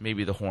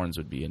 Maybe the horns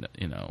would be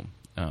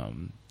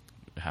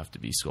have to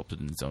be sculpted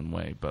in its own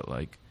way, but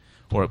like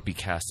or be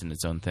cast in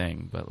its own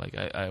thing. But like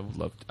I would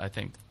love. I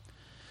think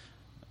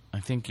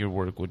your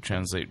work would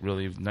translate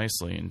really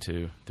nicely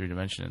into 3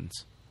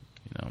 dimensions.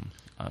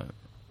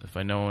 If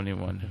I know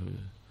anyone who,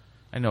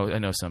 I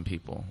know some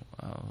people.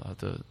 I'll have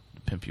to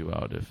pimp you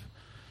out if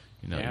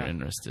you're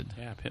interested.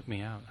 Yeah, pimp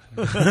me out.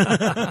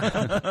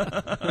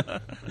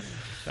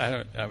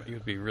 It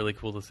would be really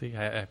cool to see.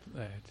 I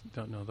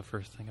don't know the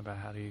first thing about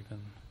how to even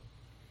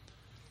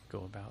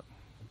go about.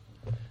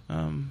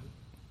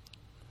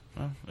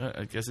 Well,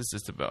 I guess it's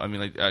just about. I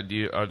mean, like,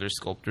 are there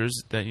sculptors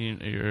that you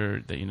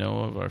know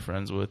of, are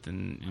friends with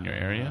in your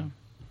area?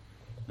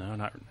 No,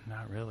 not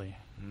really.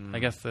 I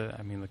guess the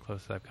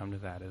closest I've come to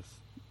that is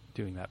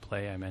doing that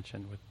play I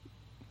mentioned with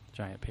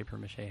giant paper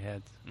mache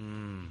heads.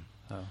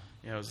 So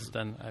Yeah,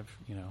 I've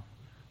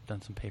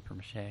done some paper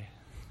mache.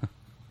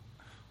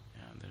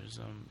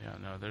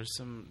 there's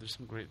some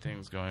great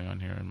things going on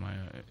here in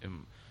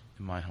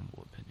my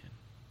humble opinion.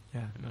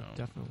 Yeah, No.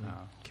 definitely.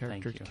 Oh,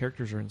 thank you.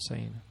 Characters are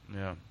insane.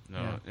 Yeah,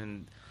 Yeah.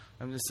 and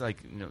I'm just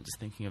like just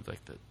thinking of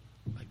like the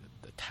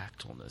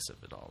tactfulness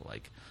of it all.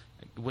 Like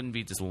it wouldn't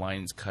be just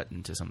lines cut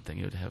into something.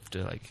 It would have to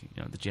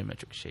the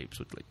geometric shapes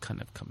would like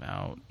kind of come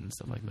out and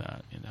stuff like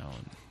that. And,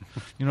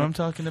 you know what I'm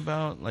talking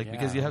about? Like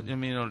because you have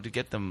to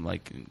get them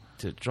like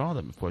to draw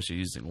them. Of course, you're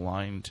using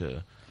line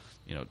to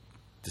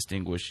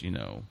distinguish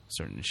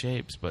certain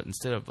shapes, but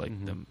instead of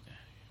like them.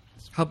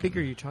 How big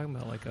are you talking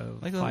about? Like a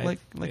 5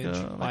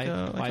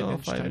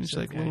 inch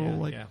like little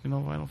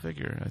vinyl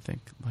figure. I think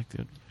like it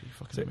would be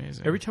fucking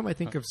amazing. Every time I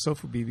think of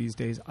Sofubi these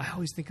days, I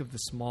always think of the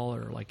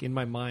smaller. Like in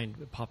my mind,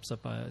 it pops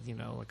up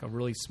like a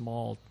really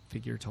small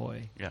figure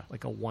toy. Yeah.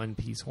 Like a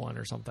 1-piece one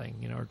or something.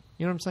 You know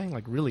what I'm saying?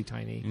 Like really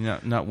tiny.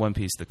 Not One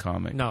Piece the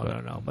comic.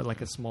 No. But like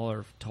a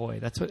smaller toy.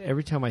 That's what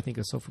every time I think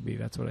of Sofubi,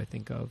 that's what I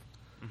think of.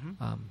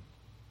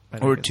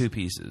 But Or I guess- 2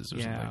 pieces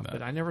or something Yeah, like that.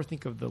 but I never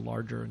think of the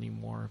larger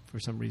anymore for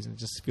some reason. It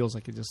just feels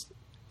like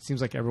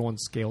seems like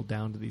everyone's scaled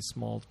down to these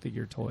small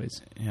figure toys.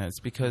 Yeah, it's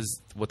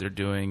because what they're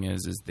doing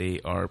is they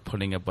are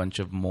putting a bunch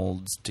of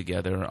molds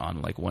together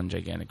on like one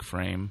gigantic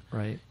frame,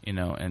 Right. and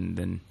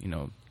then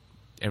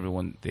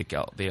everyone they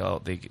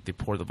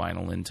pour the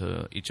vinyl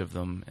into each of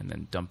them and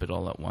then dump it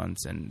all at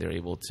once, and they're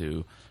able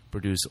to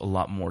produce a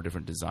lot more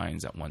different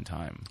designs at one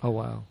time. Oh,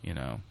 wow.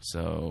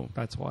 So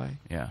That's why.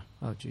 yeah,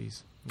 Oh,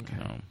 geez. Okay.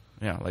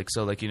 yeah,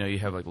 you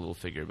have like a little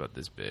figure about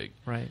this big,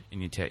 Right.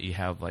 and you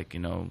have like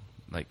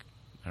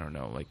I don't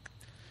know, like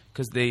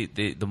because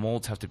the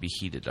molds have to be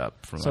heated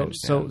up. From what I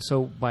understand.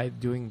 So by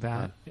doing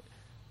that,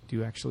 do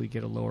you actually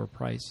get a lower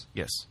price?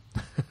 Yes.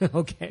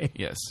 Okay.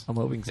 Yes. I'm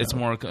hoping so. It's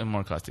more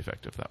cost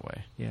effective that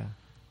way. Yeah.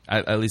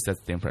 At least that's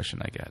the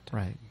impression I get.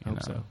 Right. I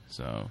hope so.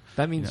 So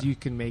That means you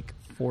can make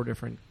 4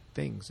 different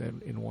things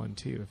in one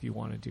too, if you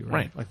want to do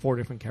right. Like 4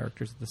 different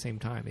characters at the same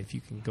time, if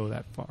you can go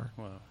that far.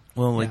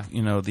 Well, like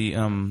the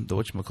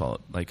whatchamacallit,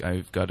 like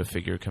I've got a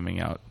figure coming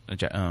out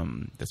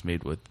that's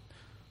made with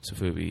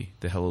Sofubi,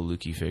 the Hello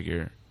Luki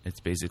figure. It's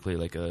basically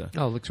like it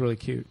looks really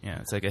cute. Yeah,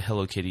 it's like a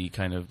Hello Kitty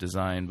kind of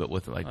design, but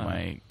with like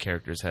my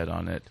character's head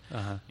on it.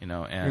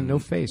 And no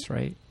face,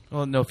 right?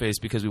 Well, no face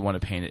because we want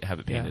to paint it, have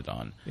it painted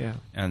on. Yeah.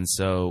 And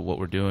so what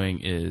we're doing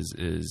is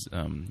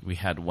we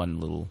had one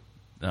little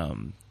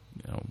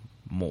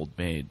mold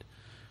made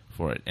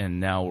for it, and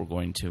now we're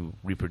going to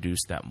reproduce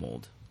that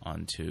mold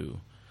onto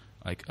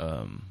like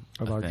a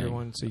larger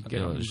one, so you can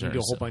do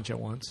a whole bunch at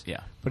once.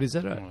 Yeah. But is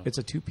that it's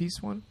a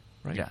 2-piece one,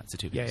 right? Yeah, it's a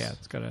 2-piece. Yeah,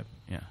 it's got a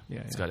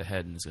it's got a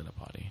head and it's got a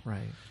body.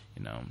 Right.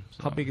 You know.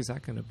 So how big is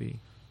that going to be?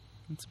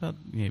 It's about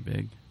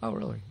big. Oh,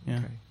 really? Yeah.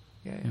 Okay.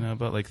 Yeah, You know,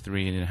 about like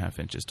 3.5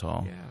 inches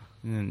tall. Yeah.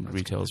 And then That's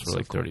retails cool. for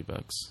like So cool.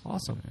 $30.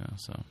 Awesome. Yeah.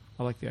 So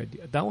I like the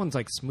idea. That one's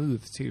like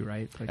smooth too,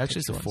 right? Like actually,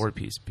 it's a picture-wise.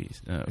 4-piece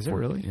piece. Is it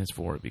really? It's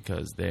 4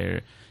 because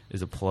there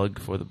is a plug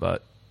for the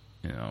butt.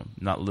 You know,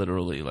 not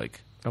literally like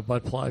a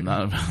butt plug.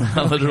 not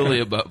literally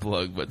a butt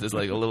plug, but there's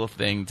like a little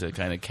thing to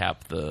kind of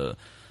cap the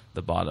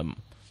bottom.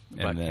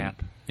 Butt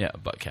cap. Yeah, a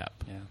butt cap.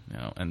 Yeah. You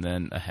know, and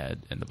then a head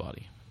and the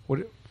body.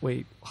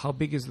 Wait, how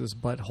big is this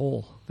butt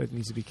hole that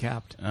needs to be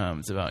capped?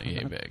 It's about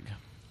yay big.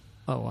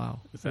 Oh, wow.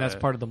 Is And that's that-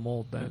 part of the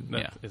mold then.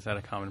 Yeah. Is that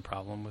a common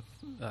problem with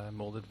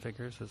molded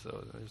figures? There's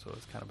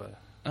always kind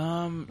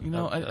of You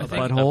know, I think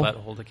butthole? a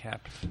butthole to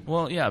cap.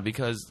 Well, yeah,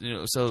 because you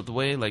know, so the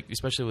way, like,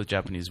 especially with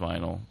Japanese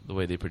vinyl, the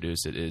way they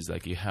produce it is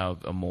like you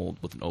have a mold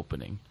with an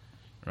opening,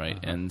 right?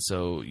 And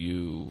so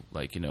you,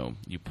 like, you know,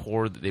 they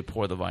pour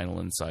the vinyl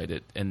inside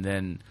it, and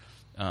then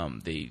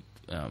they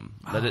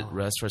let it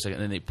rest for a second,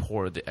 and then they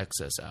pour the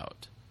excess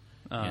out,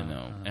 you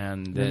know,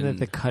 and Then then they have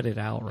to cut it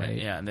out, right?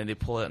 yeah, and then they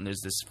pull it, and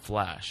there's this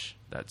flash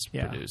that's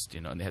Yeah. produced, you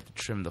know, and they have to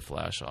trim the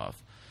flash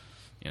off,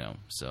 you know,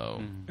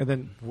 so. And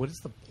then what does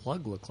the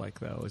plug look like,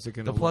 though? Is it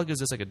going to The plug is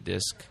just like a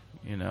disc,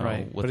 you know.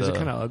 right? With But is it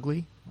kind of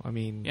ugly? I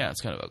mean, Yeah,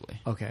 it's kind of ugly.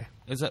 Okay.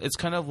 It's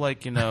kind of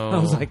like, you know. I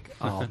was like,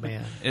 oh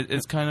man,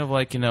 it's kind of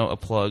like, you know, a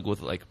plug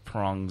with like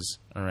prongs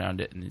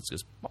around it, and it's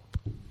just pop.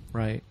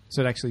 right?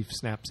 So it actually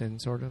snaps in,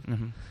 sort of.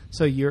 Mm-hmm.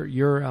 So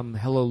your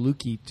Hello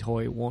Lukey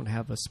toy won't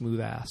have a smooth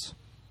ass.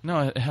 No,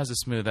 it has a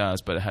smooth ass,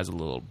 but it has a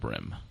little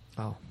brim.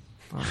 Oh,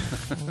 well,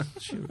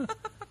 shoot.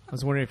 I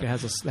was wondering if it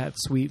has that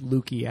sweet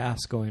Lukey ass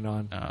going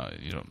on.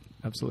 You don't.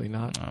 Absolutely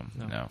not.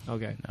 No.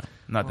 Okay. No,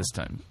 not this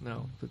time.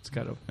 No, it's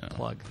got a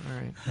plug. All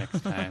right. Next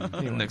time.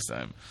 Anyway. Next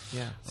time.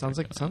 Yeah,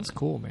 sounds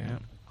cool, man.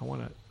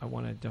 Yeah. I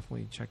wanna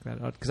definitely check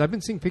that out because I've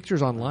been seeing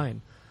pictures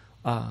online.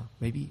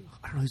 Maybe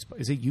I don't know.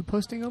 Is it you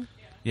posting them?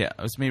 Yeah,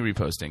 it was me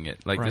reposting it.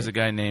 Like, there's a Right.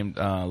 guy named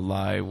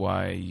Lai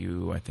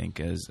YU, I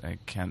think is. I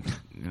can't.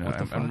 You know,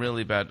 I'm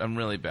really bad. I'm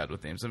really bad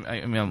with names.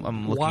 I mean,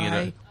 I'm looking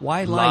at it.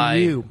 Why lie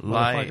you,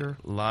 Lai motherfucker?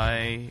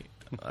 Lai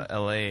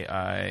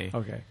LAI.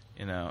 Okay.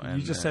 You know, You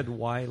and, just said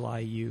why lie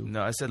you?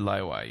 no. I said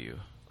Lai YU.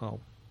 Oh,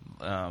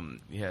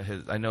 Yeah,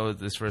 I know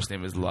his first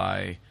name is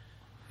Lai.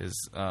 His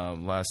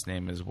last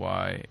name is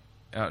Y.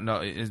 No,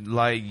 it's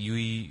Lai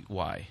Yui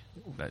Y.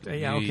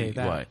 Yeah, okay,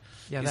 that. Y.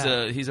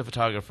 Yeah, he's a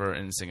photographer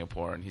in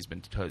Singapore, and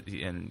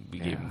and we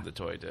gave Yeah. him the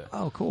toy to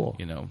oh, cool.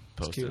 you know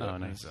post cute. it. Oh,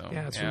 nice. So,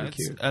 Yeah, it's really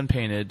cute.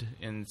 unpainted,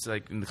 and it's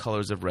like in the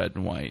colors of red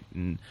and white,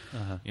 and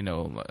you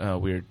know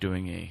we're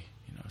doing a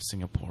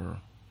Singapore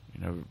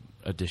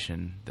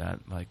edition that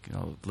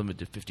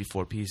limited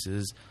 54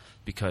 pieces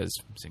because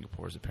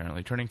Singapore is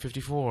apparently turning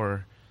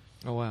 54.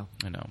 Oh wow.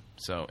 You know.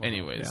 So,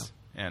 anyways,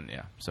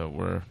 so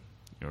we're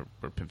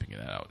pimping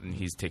it out, and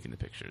he's taking the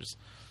pictures.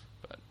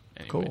 But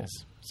anyways, Cool.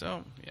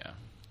 so yeah,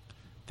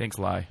 thanks,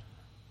 Lai.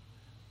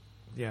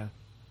 Yeah.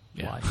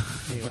 Yeah. Why?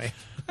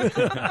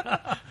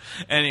 Anyway.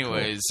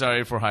 Anyways,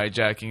 sorry for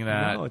hijacking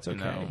that. No, it's okay.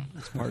 You know.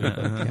 It's part of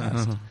the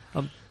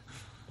podcast.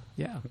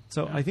 Yeah.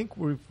 So I think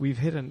we've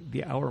hit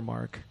the hour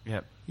mark.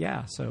 Yep.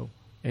 Yeah. So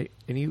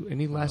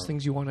any last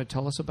things you want to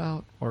tell us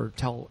about, or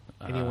tell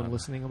anyone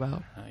listening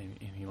about?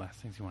 Any last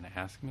things you want to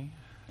ask me?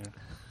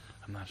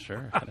 I'm not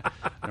sure.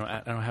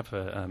 I don't have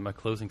a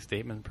closing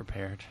statement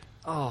prepared.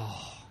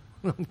 Oh,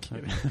 I'm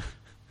kidding.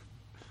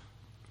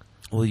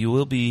 Well, you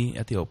will be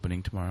at the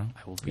opening tomorrow.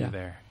 I will be Yeah.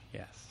 there.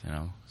 Yes. You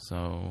know,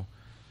 so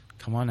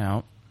come on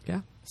out.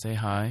 Yeah. Say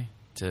hi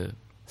to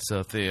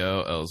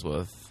Theo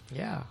Ellsworth.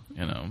 Yeah.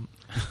 You know.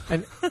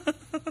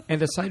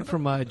 And aside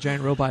from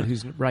Giant Robot,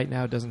 who's right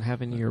now doesn't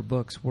have any of your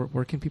books,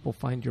 where can people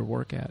find your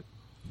work at?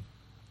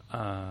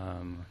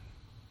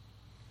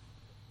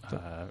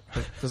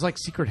 Does like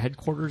secret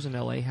headquarters in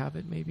LA have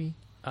it? Maybe.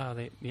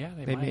 They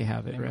They may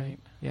have it, They right? might.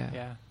 Yeah.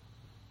 Yeah.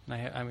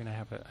 And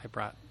I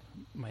brought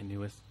my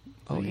newest.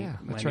 Oh, zine, yeah,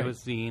 that's my right.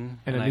 newest zine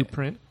And a new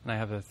print. And I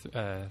have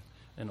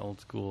an old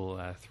school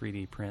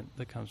 3D print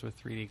that comes with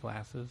 3D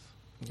glasses.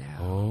 Yeah.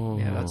 Oh.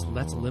 Yeah.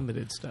 That's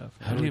limited stuff.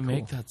 How do Really you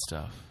make cool. that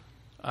stuff?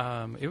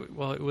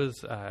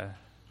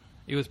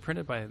 It was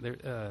printed by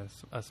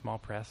a small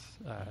press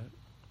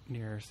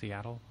near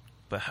Seattle.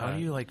 But how do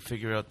you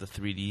figure out the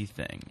 3D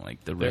thing,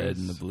 like the red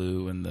and the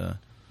blue and the?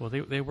 Well,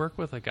 they work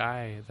with a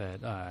guy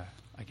that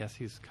I guess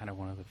he's kind of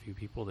one of the few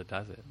people that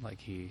does it. Like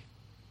he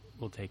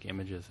will take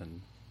images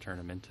and turn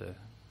them into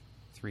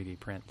 3D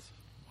prints.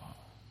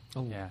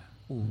 Oh. Yeah.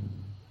 Ooh.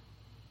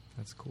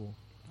 That's cool.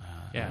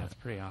 Yeah, it's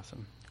pretty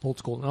awesome. Old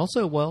school. And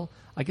also,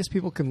 I guess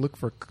people can look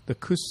for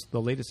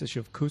the latest issue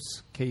of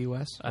KUS,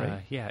 K-U-S,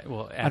 right? Yeah.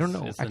 Well, I don't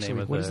know. is the Actually, name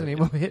of what is the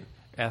name of it?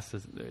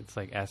 It's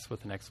like S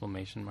with an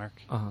exclamation mark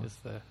is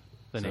the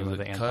So name of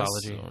the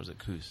anthology. Or is it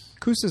Kus?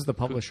 Kus is the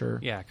publisher.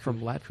 Yeah,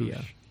 from Latvia.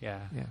 Kush. Yeah.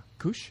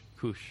 Kush.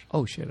 Kush.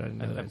 Oh shit! I didn't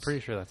know that. I'm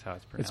pretty sure that's how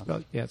it's pronounced.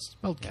 It's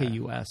spelled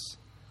Kus,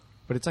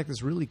 but it's like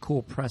this really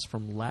cool press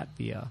from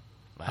Latvia.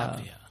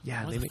 Latvia.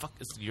 Yeah, What the fuck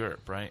is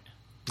Europe, right?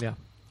 Yeah.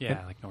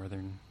 Yeah, like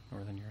northern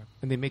Europe.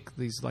 And they make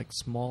these like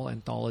small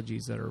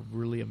anthologies that are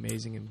really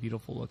amazing and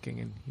beautiful looking.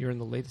 And you're in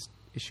the latest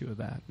issue of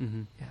that.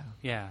 Mm-hmm.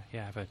 Yeah. I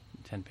have a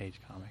 10-page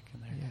comic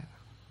in there.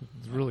 Yeah,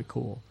 it's really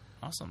cool.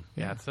 Awesome.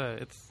 Yeah,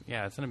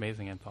 it's an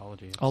amazing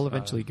anthology. I'll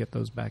eventually get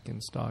those back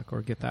in stock,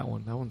 or get that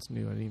one. That one's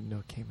new. I didn't even know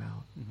it came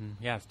out.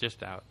 Mm-hmm. Yeah, it's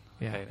just out.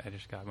 Yeah. I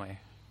just got my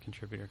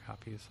contributor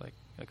copies like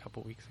a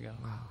couple weeks ago.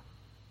 Wow.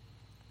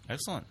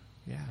 Excellent.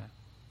 Yeah.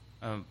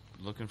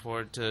 Looking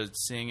forward to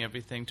seeing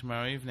everything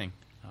tomorrow evening.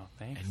 Oh,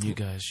 thanks. And you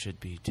guys should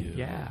be too.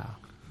 Yeah.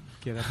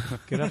 Get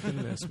up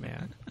in this,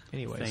 man.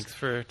 Anyways, thanks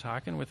for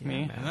talking with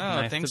me. man.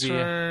 No, Nice thanks to be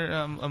for.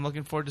 I'm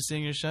looking forward to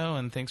seeing your show,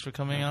 and thanks for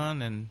coming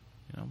on. And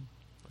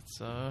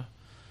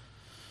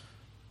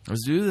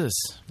let's do this.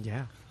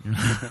 Yeah.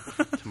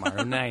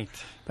 tomorrow night.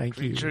 Thank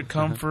you. Creature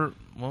comfort.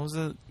 What was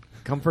it?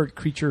 Comfort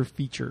creature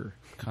feature.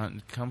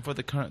 Come for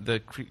the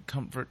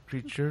comfort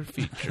creature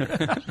feature.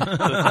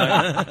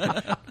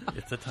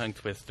 It's a tongue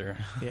twister.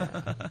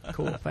 Yeah.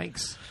 Cool.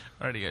 Thanks.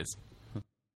 Alrighty, guys.